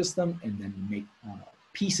over the system and then make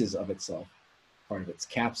pieces of itself, part of its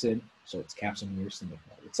capsid, so its capsimeres to make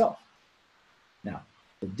more of itself. Now,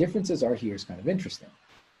 the differences are here is kind of interesting.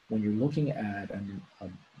 When you're looking at a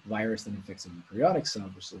virus that infects a eukaryotic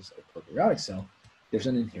cell versus a prokaryotic cell, there's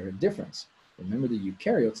an inherent difference. Remember, the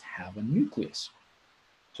eukaryotes have a nucleus.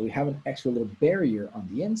 So we have an extra little barrier on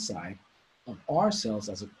the inside of our cells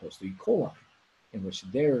as opposed to E. coli, in which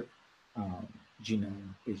their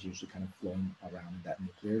genome is usually kind of flowing around that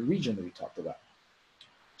nuclear region that we talked about.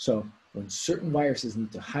 So when certain viruses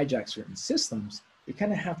need to hijack certain systems, they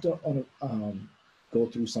kind of have to go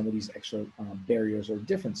through some of these extra barriers or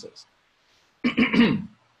differences.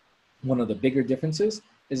 One of the bigger differences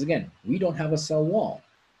is, again, we don't have a cell wall.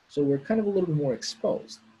 So we're kind of a little bit more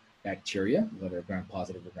exposed. Bacteria, whether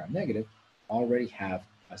gram-positive or gram-negative, already have,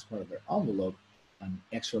 as part of their envelope, an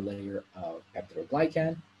extra layer of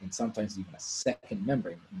peptidoglycan and sometimes even a second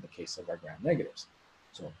membrane in the case of our gram-negatives.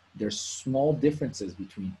 So there's small differences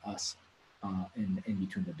between us and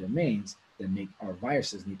between the domains that make our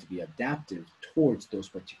viruses need to be adaptive towards those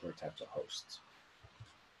particular types of hosts.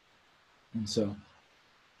 And so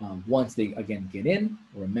once they, again, get in,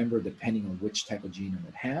 remember, depending on which type of genome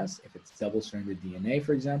it has, if it's double-stranded DNA,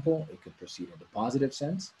 for example, it could proceed in the positive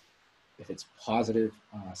sense. If it's positive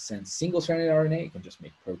sense single-stranded RNA, it can just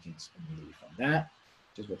make proteins immediately from that,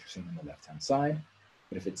 which is what you're seeing on the left-hand side.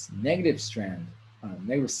 But if it's negative sense,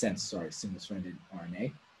 single-stranded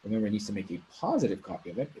RNA, remember, it needs to make a positive copy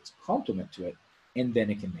of it, its complement to it, and then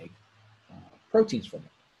it can make proteins from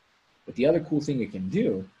it. But the other cool thing it can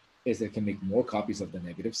do is that it can make more copies of the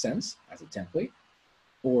negative sense as a template,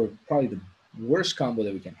 or probably the worst combo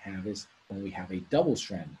that we can have is when we have a double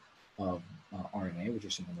strand of RNA, which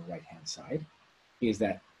you're seeing on the right-hand side, is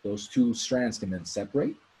that those two strands can then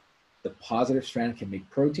separate. The positive strand can make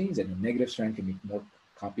proteins, and the negative strand can make more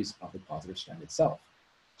copies of the positive strand itself.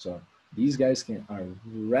 So these guys are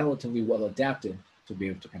relatively well adapted to be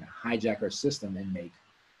able to kind of hijack our system and make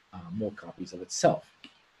more copies of itself,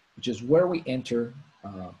 which is where we enter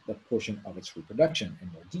the portion of its reproduction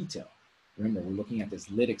in more detail. Remember, we're looking at this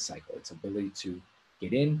lytic cycle, its ability to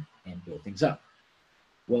get in and build things up.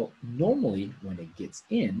 Well, normally when it gets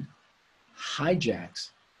in,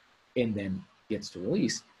 hijacks, and then gets to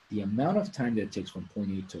release, the amount of time that it takes from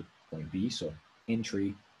point A to point B, so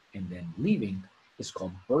entry and then leaving, is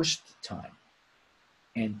called burst time.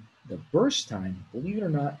 And the burst time, believe it or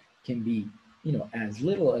not, can be as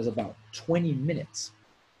little as about 20 minutes.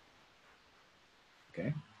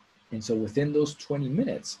 Okay, and so within those 20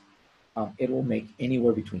 minutes, it will make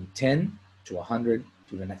anywhere between 10 to 100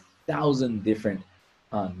 to even 1,000 different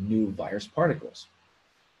new virus particles.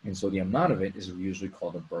 And so the amount of it is usually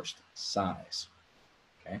called a burst size.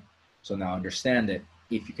 Okay, so now understand that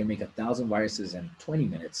if you can make 1,000 viruses in 20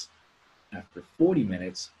 minutes, after 40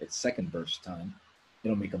 minutes, its second burst time,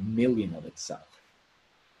 it'll make 1,000,000 of itself.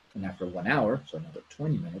 And after 1 hour, so another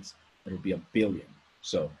 20 minutes, it'll be 1,000,000,000.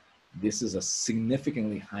 So this is a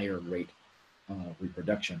significantly higher rate of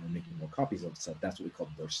reproduction and making more copies of itself. That's what we call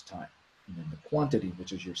burst time. And then the quantity,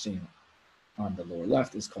 which is you're seeing on the lower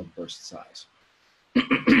left, is called burst size.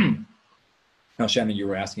 Now, Shannon, you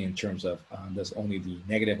were asking in terms of does only the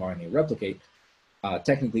negative RNA replicate?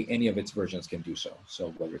 Technically, any of its versions can do so.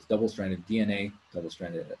 So whether it's double-stranded DNA,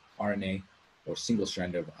 double-stranded RNA, or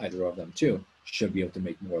single-stranded of either of them too, should be able to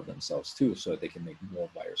make more of themselves too, so that they can make more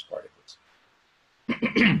virus particles.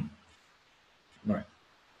 All right.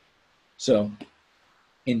 So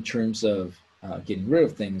in terms of getting rid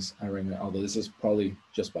of things, I remember, although this is probably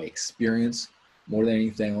just by experience more than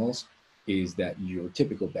anything else, is that your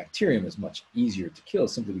typical bacterium is much easier to kill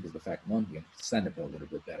simply because of the fact, one, we understand it a little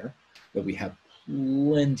bit better, that we have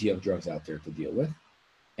plenty of drugs out there to deal with,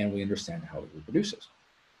 and we understand how it reproduces.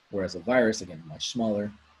 Whereas a virus, again, much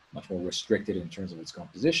smaller, much more restricted in terms of its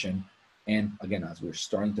composition, and again, as we're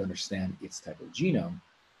starting to understand its type of genome,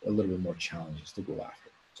 a little bit more challenges to go after.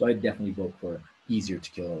 So I definitely vote for easier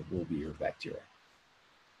to kill will be your bacteria.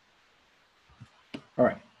 All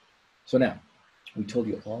right, so now we told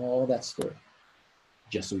you all that story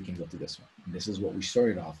just so we can go to this one. And this is what we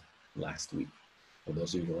started off last week. For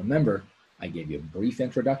those of you who remember, I gave you a brief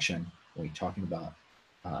introduction when we were talking about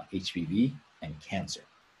HPV and cancer.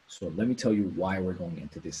 So let me tell you why we're going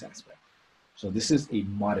into this aspect. So this is a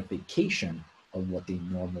modification of what they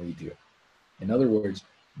normally do. In other words,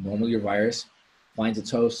 normally your virus finds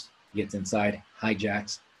its host, gets inside,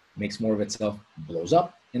 hijacks, makes more of itself, blows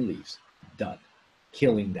up, and leaves. Done.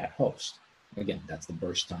 Killing that host. Again, that's the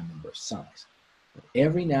burst time and burst size. But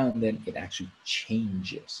every now and then, it actually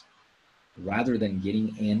changes. Rather than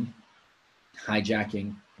getting in,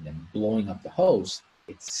 hijacking, and then blowing up the host,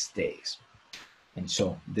 it stays. And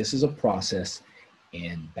so this is a process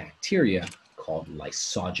in bacteria called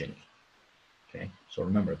lysogeny. Okay, so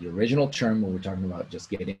remember, the original term when we're talking about just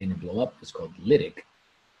get in and blow up is called lytic.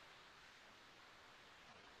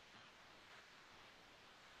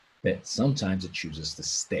 But sometimes it chooses to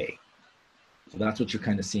stay. So that's what you're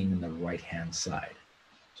kind of seeing in the right-hand side.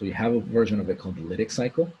 So you have a version of it called the lytic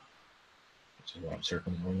cycle, which is what I'm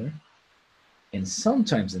circling over there. And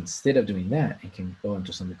sometimes instead of doing that, it can go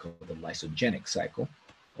into something called the lysogenic cycle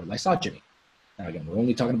or lysogeny. Now again, we're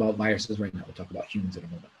only talking about viruses right now. We'll talk about humans in a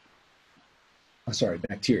moment. Sorry,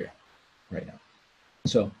 bacteria right now.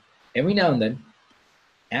 So every now and then,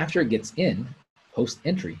 after it gets in, post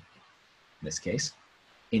entry, in this case,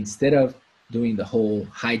 instead of doing the whole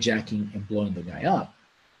hijacking and blowing the guy up,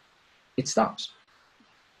 it stops.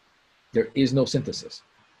 There is no synthesis.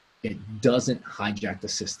 It doesn't hijack the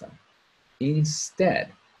system.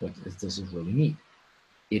 Instead, this is really neat,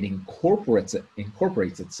 it incorporates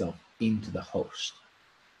itself into the host,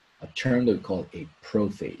 a term that we call a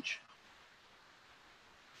prophage.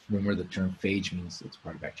 Remember, the term phage means it's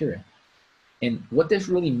part of bacteria. And what this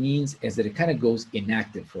really means is that it kind of goes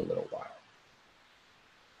inactive for a little while.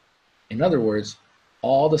 In other words,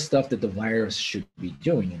 all the stuff that the virus should be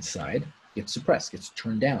doing inside gets suppressed, gets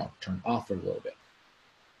turned down, turned off for a little bit.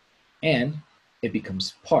 And it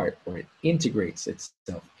becomes part, or it integrates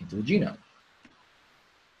itself into the genome.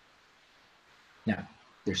 Now,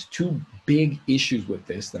 there's two big issues with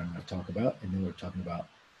this that I'm going to talk about, and then we're talking about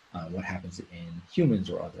what happens in humans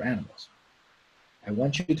or other animals. I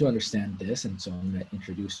want you to understand this, and so I'm going to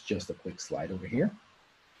introduce just a quick slide over here.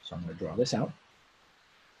 So I'm going to draw this out.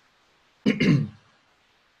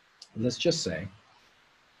 Let's just say,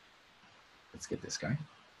 let's get this guy.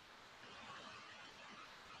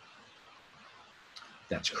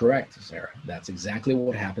 That's correct, Sarah. That's exactly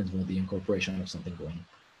what happens with the incorporation of something going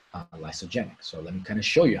lysogenic. So let me kind of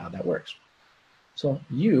show you how that works. So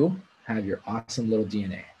you have your awesome little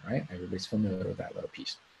DNA, right? Everybody's familiar with that little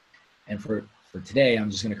piece. And for today,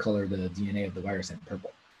 I'm just going to color the DNA of the virus in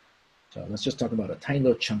purple. So let's just talk about a tiny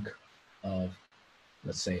little chunk of,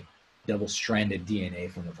 let's say, double-stranded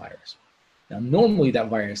DNA from the virus. Now, normally that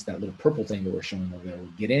virus, that little purple thing that we're showing over there, will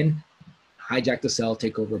get in, hijack the cell,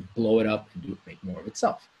 take over, blow it up, and make more of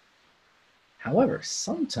itself. However,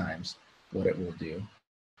 sometimes what it will do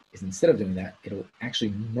is instead of doing that, it'll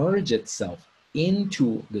actually merge itself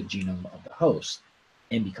into the genome of the host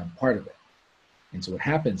and become part of it. And so what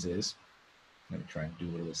happens is, I'm going to try and do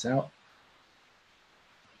this out.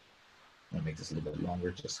 I'm going to make this a little bit longer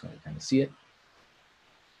just so you kind of see it.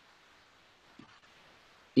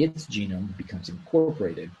 Its genome becomes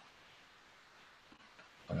incorporated.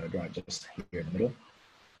 I'm going to draw it just here in the middle.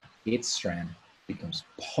 Its strand becomes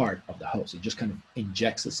part of the host. It just kind of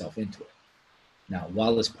injects itself into it. Now,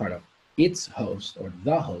 while it's part of its host, or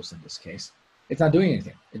the host in this case, it's not doing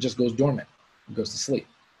anything. It just goes dormant. It goes to sleep.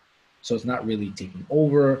 So it's not really taking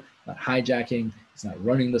over, not hijacking, it's not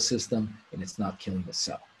running the system, and it's not killing the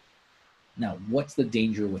cell. Now, what's the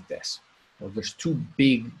danger with this? Well, there's two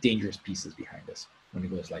big dangerous pieces behind this when it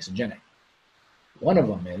goes lysogenic. One of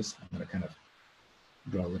them is, I'm going to kind of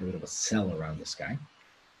draw a little bit of a cell around this guy.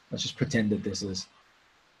 Let's just pretend that this is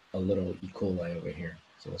a little E. coli over here.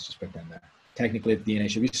 So let's just pretend that. Technically, the DNA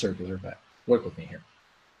should be circular, but work with me here.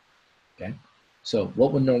 Okay? So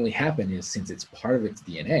what would normally happen is, since it's part of its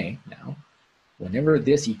DNA now, whenever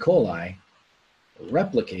this E. coli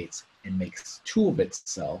replicates and makes two of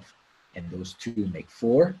itself, and those two make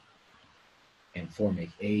 4, and 4 make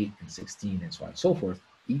 8, and 16, and so on and so forth,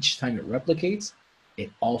 each time it replicates, it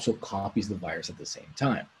also copies the virus at the same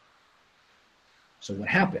time. So what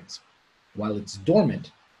happens? While it's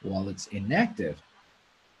dormant, while it's inactive,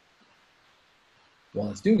 while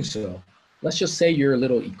it's doing so, let's just say your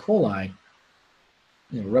little E. coli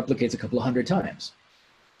replicates a couple of hundred times.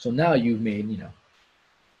 So now you've made a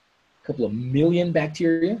couple of million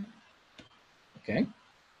bacteria, okay?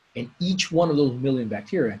 And each one of those million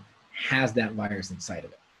bacteria has that virus inside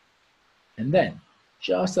of it. And then,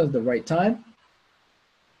 just at the right time,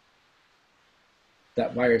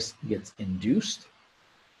 that virus gets induced.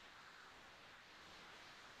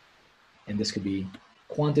 And this could be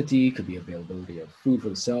quantity, could be availability of food for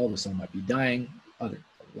the cell might be dying,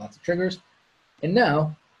 lots of triggers. And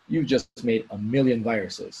now you've just made a million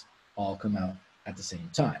viruses all come out at the same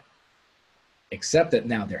time. Except that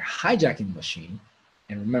now they're hijacking the machine.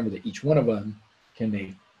 And remember that each one of them can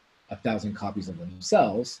make 1,000 copies of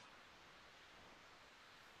themselves.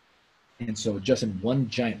 And so just in one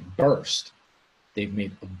giant burst, they've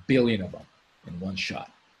made 1 billion of them in one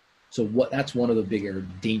shot. So that's one of the bigger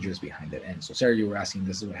dangers behind it. And so Sarah, you were asking,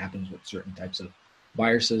 this is what happens with certain types of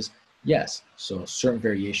viruses. Yes, so certain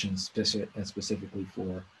variations specifically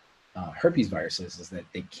for herpes viruses is that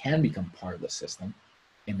they can become part of the system,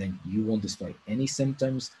 and then you won't display any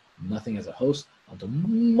symptoms, nothing as a host, until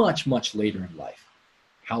much, much later in life.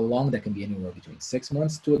 How long? That can be anywhere between 6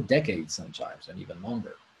 months to a decade sometimes, and even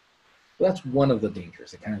longer. So that's one of the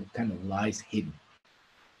dangers. It kind of lies hidden.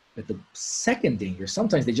 But the second danger,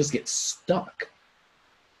 sometimes they just get stuck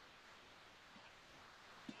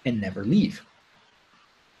and never leave.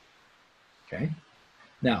 Okay?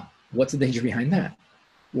 Now, what's the danger behind that?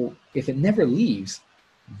 Well, if it never leaves,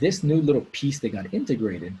 this new little piece that got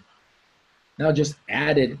integrated now just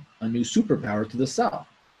added a new superpower to the cell.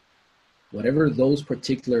 Whatever those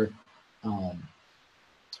particular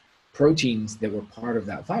proteins that were part of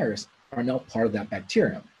that virus are now part of that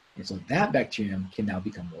bacterium. And so that bacterium can now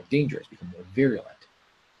become more dangerous, become more virulent.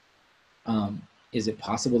 Is it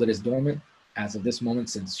possible that it's dormant as of this moment,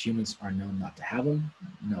 since humans are known not to have them?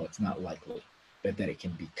 No, it's not likely. But that it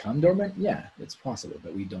can become dormant? Yeah, it's possible,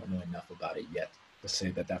 but we don't know enough about it yet to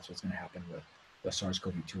say that that's what's going to happen with the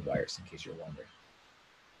SARS-CoV-2 virus, in case you're wondering.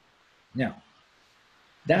 Now,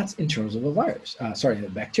 that's in terms of a virus, a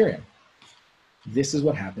bacterium. This is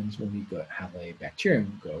what happens when we have a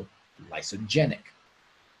bacterium go lysogenic.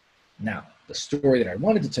 Now, the story that I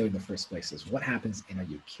wanted to tell you in the first place is what happens in a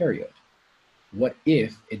eukaryote. What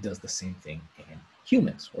if it does the same thing in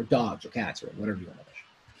humans or dogs or cats or whatever you want to wish?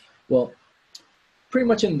 Well, pretty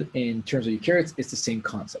much in terms of eukaryotes, it's the same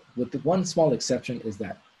concept. With the one small exception is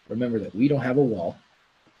that, remember that we don't have a wall,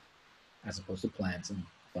 as opposed to plants and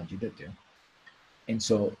fungi that do. And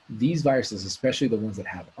so these viruses, especially the ones that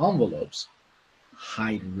have envelopes,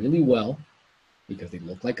 hide really well because they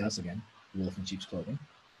look like us, again, wolf in sheep's clothing.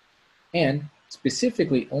 And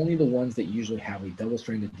specifically, only the ones that usually have a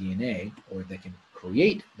double-stranded DNA or that can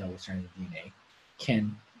create double-stranded DNA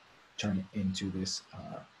can turn into this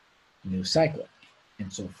new cycle.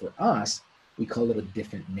 And so for us, we call it a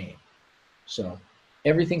different name. So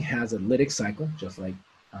everything has a lytic cycle, just like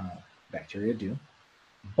bacteria do.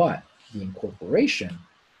 But the incorporation,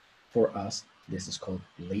 for us, this is called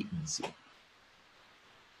latency.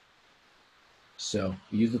 So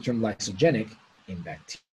we use the term lysogenic in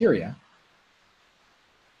bacteria,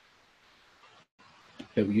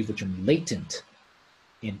 but we use the term latent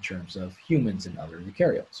in terms of humans and other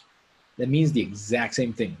eukaryotes. That means the exact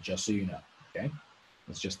same thing, just so you know, okay?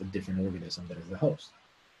 It's just a different organism that is the host.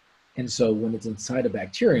 And so when it's inside a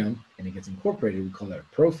bacterium and it gets incorporated, we call that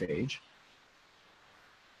a prophage.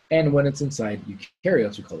 And when it's inside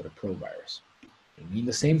eukaryotes, we call it a provirus. They mean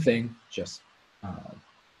the same thing, just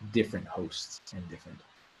different hosts and different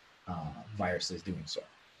viruses doing so.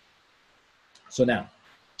 So now,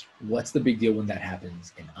 what's the big deal when that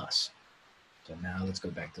happens in us? So now let's go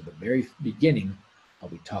back to the very beginning of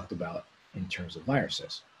what we talked about in terms of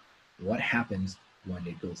viruses. What happens when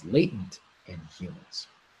it goes latent in humans?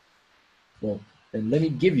 Well, then let me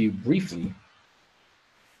give you briefly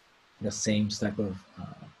the same type of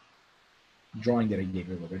drawing that I gave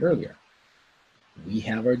you a little bit earlier. We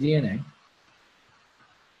have our DNA.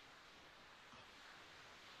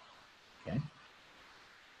 Okay.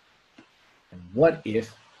 And what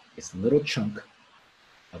if this little chunk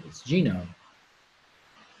of its genome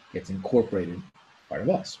gets incorporated part of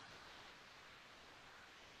us?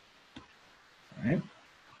 All right.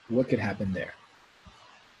 What could happen there?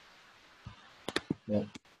 Well,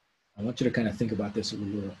 I want you to kind of think about this a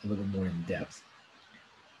little more in depth.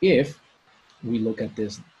 If we look at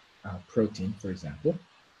this protein, for example,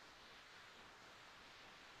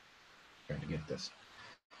 trying to get this.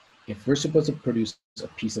 if we're supposed to produce a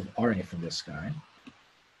piece of RNA from this guy,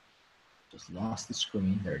 just lost the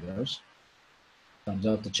screen, there it goes. Thumbs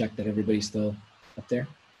up to check that everybody's still up there.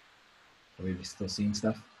 Everybody's still seeing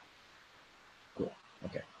stuff? Cool,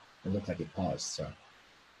 okay. It looked like it paused, so.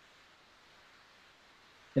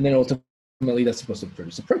 And then ultimately that's supposed to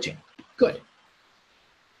produce a protein. Good.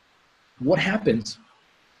 What happens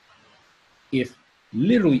if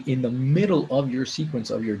literally in the middle of your sequence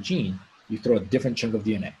of your gene, you throw a different chunk of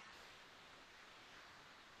DNA?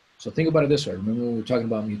 So think about it this way. Remember when we were talking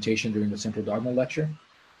about mutation during the central dogma lecture?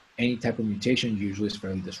 Any type of mutation usually is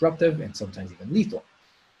fairly disruptive and sometimes even lethal.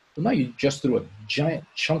 So now you just threw a giant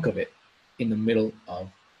chunk of it in the middle of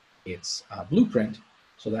its blueprint.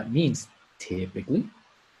 So that means typically,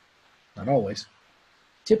 not always,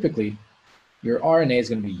 typically your RNA is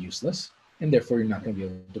going to be useless and therefore you're not going to be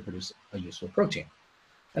able to produce a useful protein.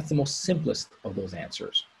 That's the most simplest of those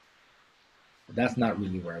answers. But that's not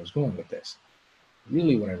really where I was going with this.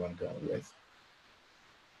 Really what I want to go with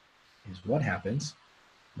is what happens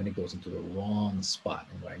when it goes into the wrong spot.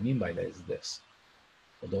 And what I mean by that is this.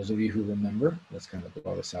 For those of you who remember, let's kind of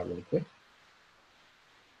draw this out really quick.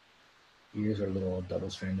 Here's our little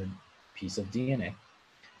double-stranded piece of DNA.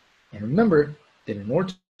 And remember that in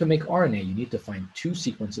order to make RNA, you need to find two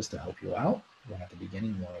sequences to help you out. One at the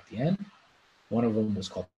beginning, one at the end. One of them was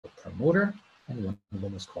called the promoter, and one of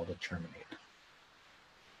them was called the terminator.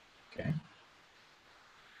 Okay.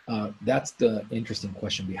 That's the interesting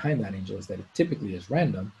question behind that, Angel, is that it typically is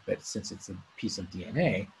random, but since it's a piece of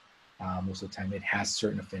DNA, most of the time it has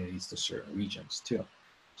certain affinities to certain regions too.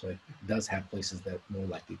 So it does have places that are more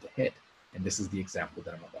likely to hit. And this is the example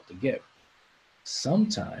that I'm about to give.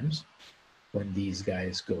 Sometimes when these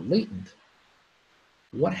guys go latent,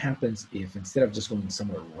 what happens if instead of just going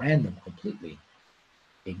somewhere random completely,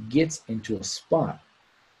 it gets into a spot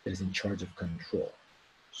that is in charge of control?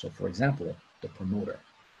 So for example, the promoter.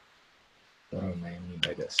 What do I mean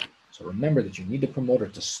by this? So remember that you need the promoter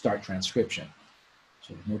to start transcription.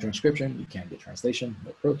 So with no transcription, you can't get translation,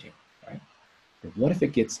 no protein, right? But what if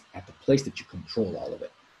it gets at the place that you control all of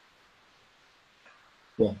it?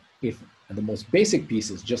 Well, if the most basic piece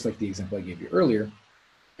is just like the example I gave you earlier,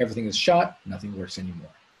 everything is shot, nothing works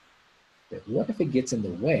anymore. But what if it gets in the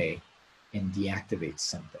way and deactivates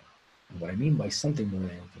something? And what I mean by something more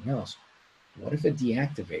than anything else, what if it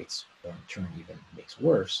deactivates, or in turn even makes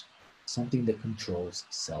worse, something that controls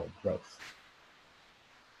cell growth?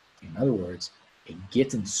 In other words, it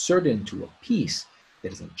gets inserted into a piece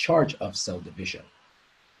that is in charge of cell division.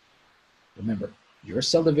 Remember, your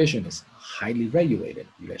cell division is highly regulated.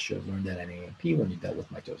 You guys should have learned that at AMP when you dealt with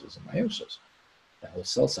mitosis and meiosis, that whole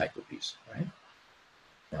cell cycle piece, right?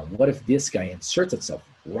 Now, what if this guy inserts itself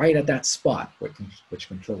right at that spot which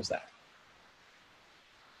controls that?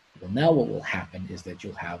 Well, now what will happen is that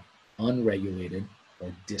you'll have unregulated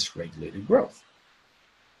or dysregulated growth,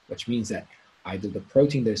 which means that either the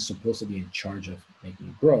protein that is supposed to be in charge of making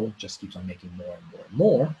you grow just keeps on making more and more and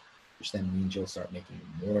more, which then means you'll start making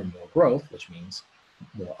more and more growth, which means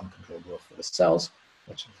more uncontrolled growth for the cells,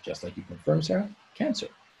 which, just like you confirmed, Sarah, cancer.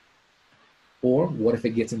 Or what if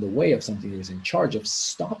it gets in the way of something that is in charge of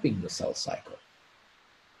stopping the cell cycle?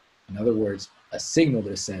 In other words, a signal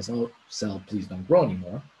that says, oh, cell, please don't grow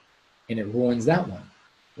anymore, and it ruins that one.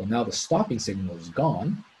 Well, now the stopping signal is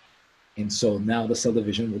gone, and so now the cell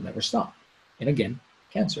division will never stop. And again,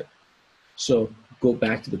 cancer. So go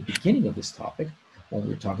back to the beginning of this topic when we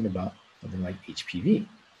were talking about something like HPV.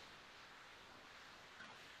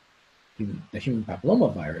 The human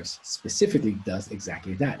papillomavirus specifically does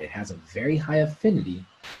exactly that. It has a very high affinity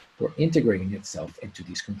for integrating itself into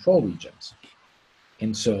these control regions.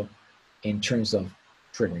 And so in terms of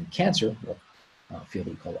triggering cancer, what field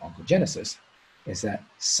we call oncogenesis, is that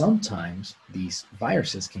sometimes these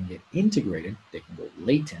viruses can get integrated, they can go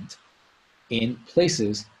latent in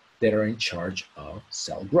places that are in charge of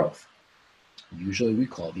cell growth. Usually we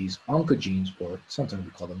call these oncogenes, or sometimes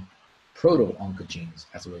we call them proto-oncogenes,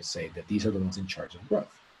 as we would say, that these are the ones in charge of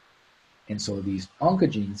growth. And so these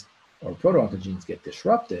oncogenes or proto-oncogenes get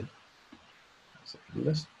disrupted. So if you do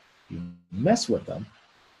this, you mess with them,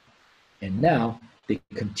 and now they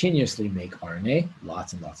continuously make RNA,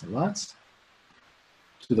 lots and lots and lots,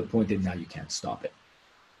 to the point that now you can't stop it.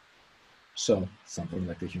 So something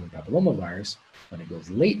like the human papillomavirus, when it goes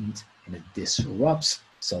latent and it disrupts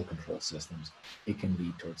cell control systems, it can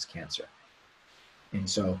lead towards cancer. And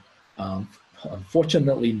so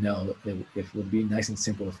unfortunately, no, it would be nice and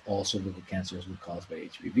simple if all cervical cancers were caused by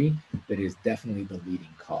HPV, but it is definitely the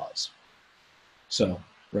leading cause. So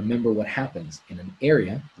remember what happens in an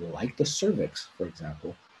area like the cervix, for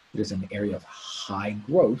example. It is an area of high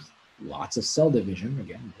growth. lots of cell division,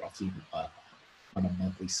 again, roughly on a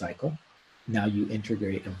monthly cycle. Now you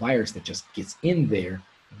integrate a virus that just gets in there,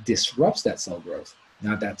 disrupts that cell growth.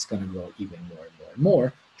 Now that's going to grow even more and more and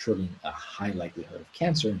more, triggering a high likelihood of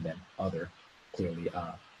cancer and then other clearly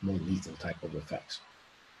more lethal type of effects.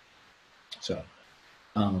 So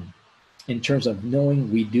in terms of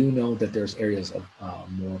knowing, we do know that there's areas of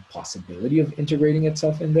more possibility of integrating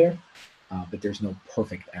itself in there, but there's no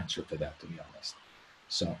perfect answer to that, to be honest.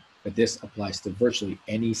 So, but this applies to virtually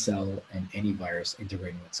any cell and any virus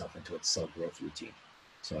integrating itself into its cell growth routine.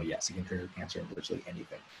 So yes, it can trigger cancer in virtually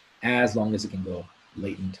anything, as long as it can go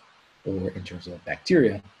latent, or in terms of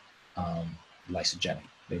bacteria, lysogenic.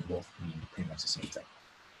 They both mean pretty much the same thing.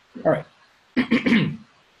 All right.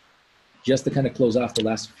 Just to kind of close off the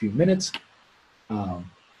last few minutes,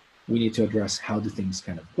 we need to address how do things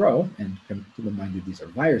kind of grow, and remind you these are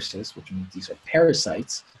viruses, which means these are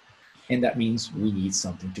parasites, and that means we need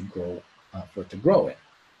something to grow for it to grow in.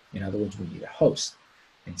 In other words, we need a host.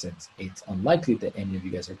 And since it's unlikely that any of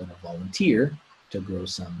you guys are going to volunteer to grow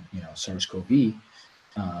some, SARS-CoV-2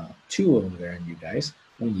 over there in you guys,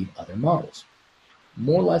 we need other models.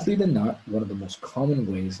 More likely than not, one of the most common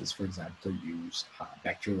ways is, for example, to use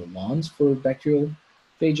bacterial lawns for bacterial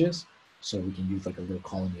phages. So we can use like a little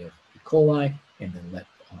colony of E. coli and then let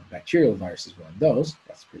bacterial viruses run those.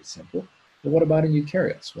 That's pretty simple. But what about in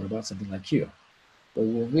eukaryotes? What about something like Q? Well,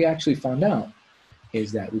 what we actually found out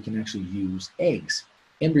is that we can actually use eggs,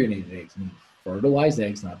 embryonated eggs, meaning fertilized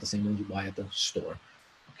eggs, not the same ones you buy at the store,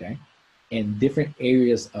 okay? And different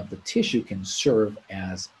areas of the tissue can serve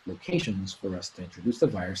as locations for us to introduce the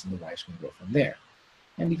virus, and the virus can grow from there.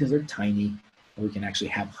 And because they're tiny, we can actually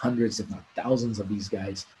have hundreds, if not thousands, of these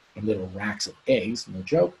guys in little racks of eggs, no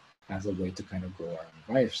joke, as a way to kind of grow our own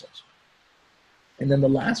viruses. And then the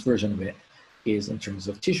last version of it is in terms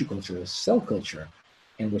of tissue culture, or cell culture,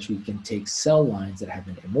 in which we can take cell lines that have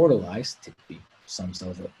been immortalized, typically some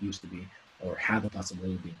cells that used to be or have the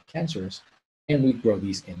possibility of being cancerous, and we grow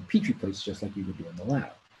these in Petri plates just like we would do in the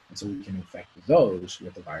lab. And so we can infect those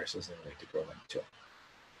with the viruses and way to grow them too.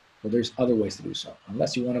 But there's other ways to do so,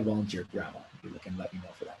 unless you want to volunteer grandma. You can let me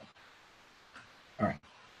know for that one. All right.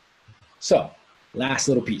 So last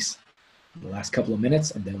little piece, the last couple of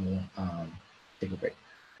minutes, and then we'll take a break.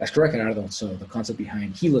 That's correct, Leonardo. So the concept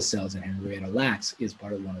behind HeLa cells and Henrietta Lacks is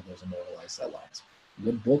part of one of those immortalized cell lines.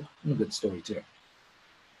 Good book and a good story too.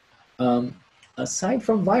 Aside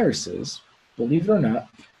from viruses, believe it or not,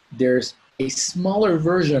 there's a smaller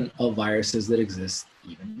version of viruses that exist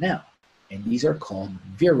even now, and these are called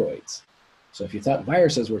viroids. So if you thought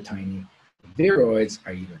viruses were tiny, viroids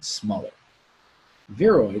are even smaller.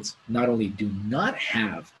 Viroids not only do not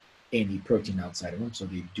have any protein outside of them, so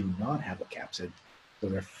they do not have a capsid, so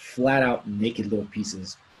they're flat out naked little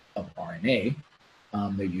pieces of RNA.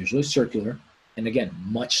 They're usually circular, and again,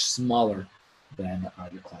 much smaller than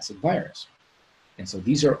your classic virus. And so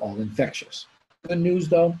these are all infectious. Good news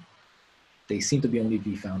though, they seem to be only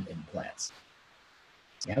be found in plants.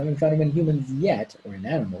 We haven't found them in humans yet, or in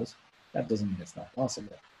animals. That doesn't mean it's not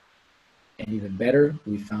possible. And even better,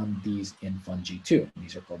 we found these in fungi too.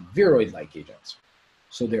 These are called viroid-like agents.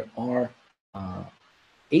 So there are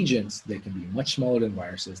agents that can be much smaller than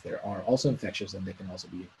viruses. There are also infectious, and they can also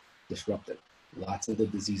be disruptive. Lots of the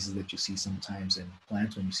diseases that you see sometimes in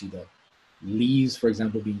plants, when you see the leaves, for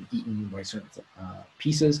example, being eaten by certain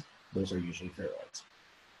pieces, those are usually viroids.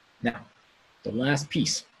 Now, the last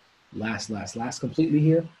piece, last completely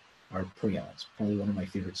here, are prions. Probably one of my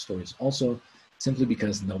favorite stories also, simply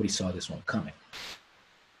because nobody saw this one coming.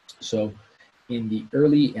 So in the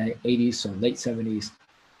early 80s, so late 70s,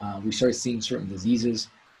 we started seeing certain diseases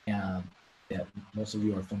that most of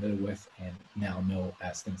you are familiar with and now know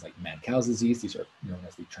as things like mad-cow's disease. These are known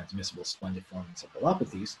as the transmissible spongiform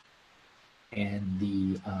encephalopathies. And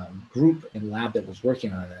the group and lab that was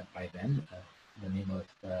working on it by then, the name of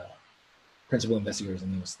the principal investigator's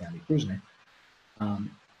name was Stanley Krusner,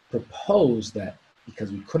 proposed that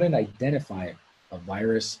because we couldn't identify a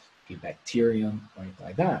virus, a bacterium, or anything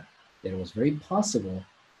like that, that it was very possible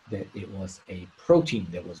that it was a protein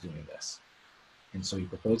that was doing this. And so he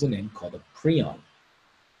proposed a name called a prion.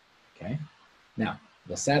 Okay? Now,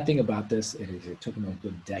 the sad thing about this is it took him a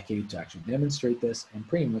good decade to actually demonstrate this, and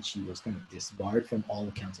pretty much he was kind of disbarred from all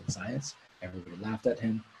accounts of science. Everybody laughed at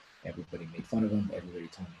him. Everybody made fun of him. Everybody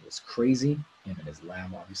told him he was crazy, him in his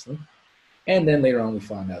lab, obviously. And then later on, we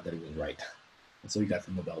found out that he was right. And so he got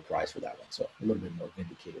the Nobel Prize for that one. So a little bit more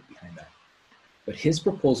vindicated behind that. But his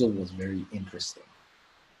proposal was very interesting.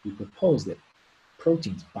 He proposed that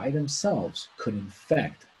proteins by themselves could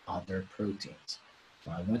infect other proteins. So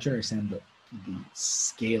I want you to understand the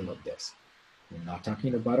scale of this. We're not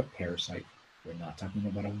talking about a parasite. We're not talking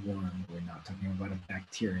about a worm. We're not talking about a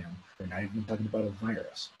bacterium. We're not even talking about a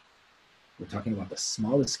virus. We're talking about the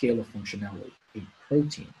smallest scale of functionality, a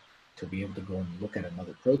protein, to be able to go and look at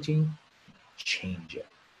another protein, change it.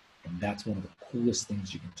 And that's one of the coolest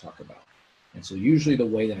things you can talk about. And so usually the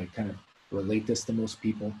way that I kind of relate this to most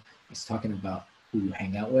people is talking about who you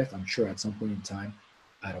hang out with. I'm sure at some point in time,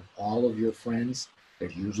 out of all of your friends,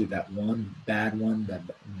 there's usually that one bad one, that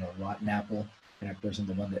rotten apple, and that person,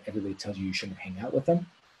 the one that everybody tells you shouldn't hang out with them.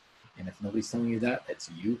 And if nobody's telling you that, that's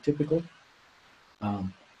you typically.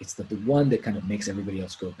 It's the one that kind of makes everybody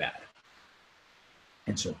else go bad.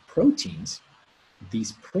 And so proteins,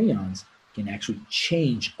 these prions, can actually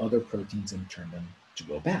change other proteins and turn them to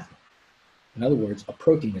go bad. In other words, a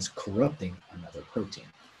protein is corrupting another protein,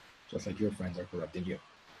 just like your friends are corrupting you.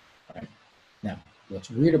 All right? Now, what's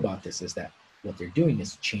weird about this is that what they're doing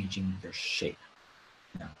is changing their shape.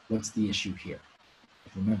 Now, what's the issue here?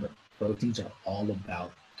 If you remember, proteins are all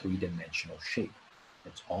about three-dimensional shape.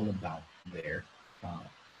 It's all about their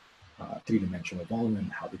three-dimensional volume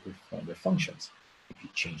and how they perform their functions. If you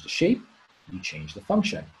change the shape, you change the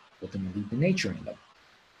function, ultimately the nature in them.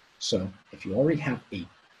 So if you already have a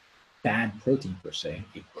bad protein per se,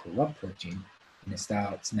 a corrupt protein, and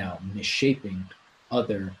it's now misshaping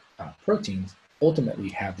other proteins, ultimately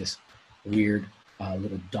have this weird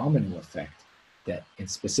little domino effect that,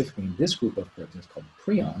 specifically in this group of proteins called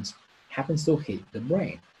prions, happens to hit the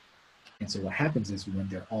brain. And so what happens is when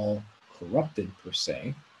they're all corrupted per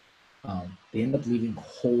se, they end up leaving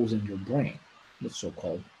holes in your brain, the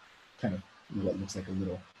so-called kind of what looks like a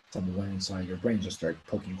little, someone went inside your brain, just started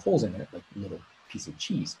poking holes in it, like a little piece of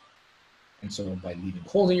cheese. And so by leaving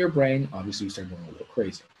holes in your brain, obviously you start going a little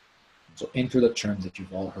crazy. And so enter the terms that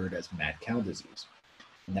you've all heard as mad cow disease.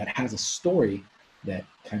 And that has a story that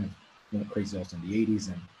kind of went crazy also in the 80s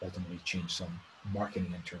and ultimately changed some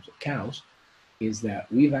marketing in terms of cows, is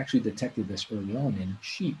that we've actually detected this early on in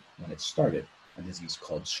sheep when it started, a disease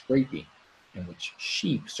called scrapie, in which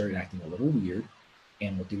sheep started acting a little weird.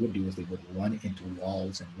 And what they would do is they would run into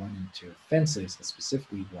walls and run into fences, and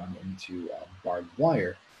specifically run into barbed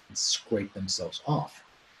wire and scrape themselves off.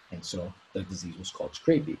 And so the disease was called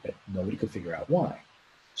scrapie, but nobody could figure out why.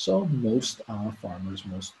 So most farmers,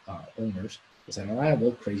 most owners decided, all right,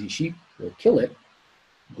 well, crazy sheep, we'll kill it,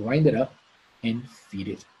 grind it up, and feed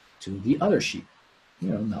it to the other sheep,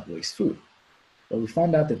 not waste food. But we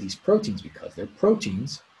found out that these proteins, because they're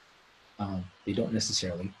proteins, they don't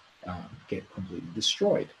necessarily get completely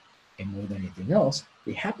destroyed. And more than anything else,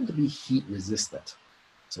 they happen to be heat resistant.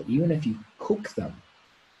 So even if you cook them,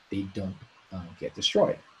 they don't get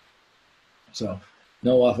destroyed. So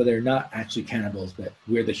no, they're not actually cannibals, but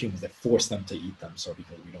we're the humans that force them to eat them, so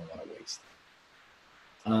because we don't want to waste.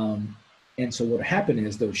 And so what would happen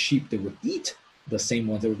is those sheep that would eat the same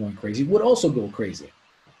ones that were going crazy would also go crazy.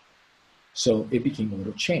 So it became a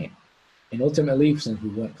little chain. And ultimately, since we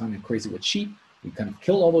went kind of crazy with sheep, we kind of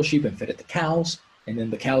killed all those sheep and fed it to cows, and then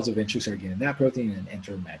the cows eventually started getting that protein and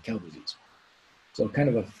entered mad cow disease. So kind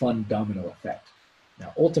of a fun domino effect.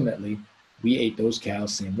 Now, ultimately, we ate those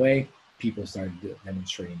cows same way. People started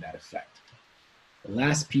demonstrating that effect. The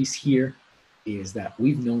last piece here is that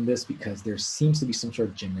we've known this because there seems to be some sort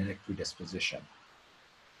of genetic predisposition.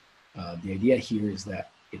 The idea here is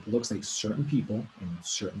that it looks like certain people and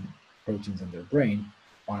certain proteins in their brain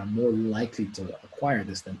are more likely to acquire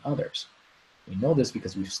this than others. We know this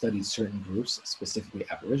because we've studied certain groups, specifically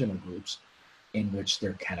Aboriginal groups, in which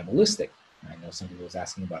they're cannibalistic. And I know some people was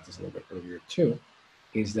asking about this a little bit earlier too,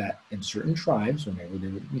 is that in certain tribes, whenever they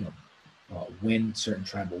would, win certain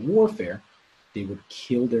tribal warfare, they would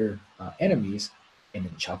kill their enemies and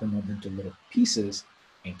then chop them up into little pieces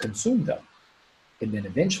and consume them. And then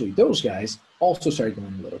eventually those guys also started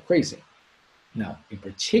going a little crazy. Now, in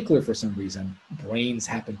particular, for some reason, brains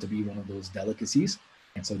happen to be one of those delicacies.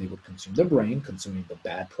 And so they would consume the brain, consuming the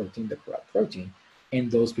bad protein, the corrupt protein. And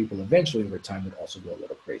those people eventually over time would also go a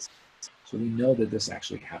little crazy. So we know that this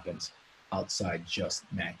actually happens outside just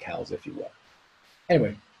mad cows, if you will.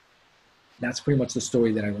 Anyway, that's pretty much the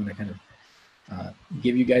story that I want to kind of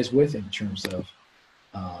give you guys with in terms of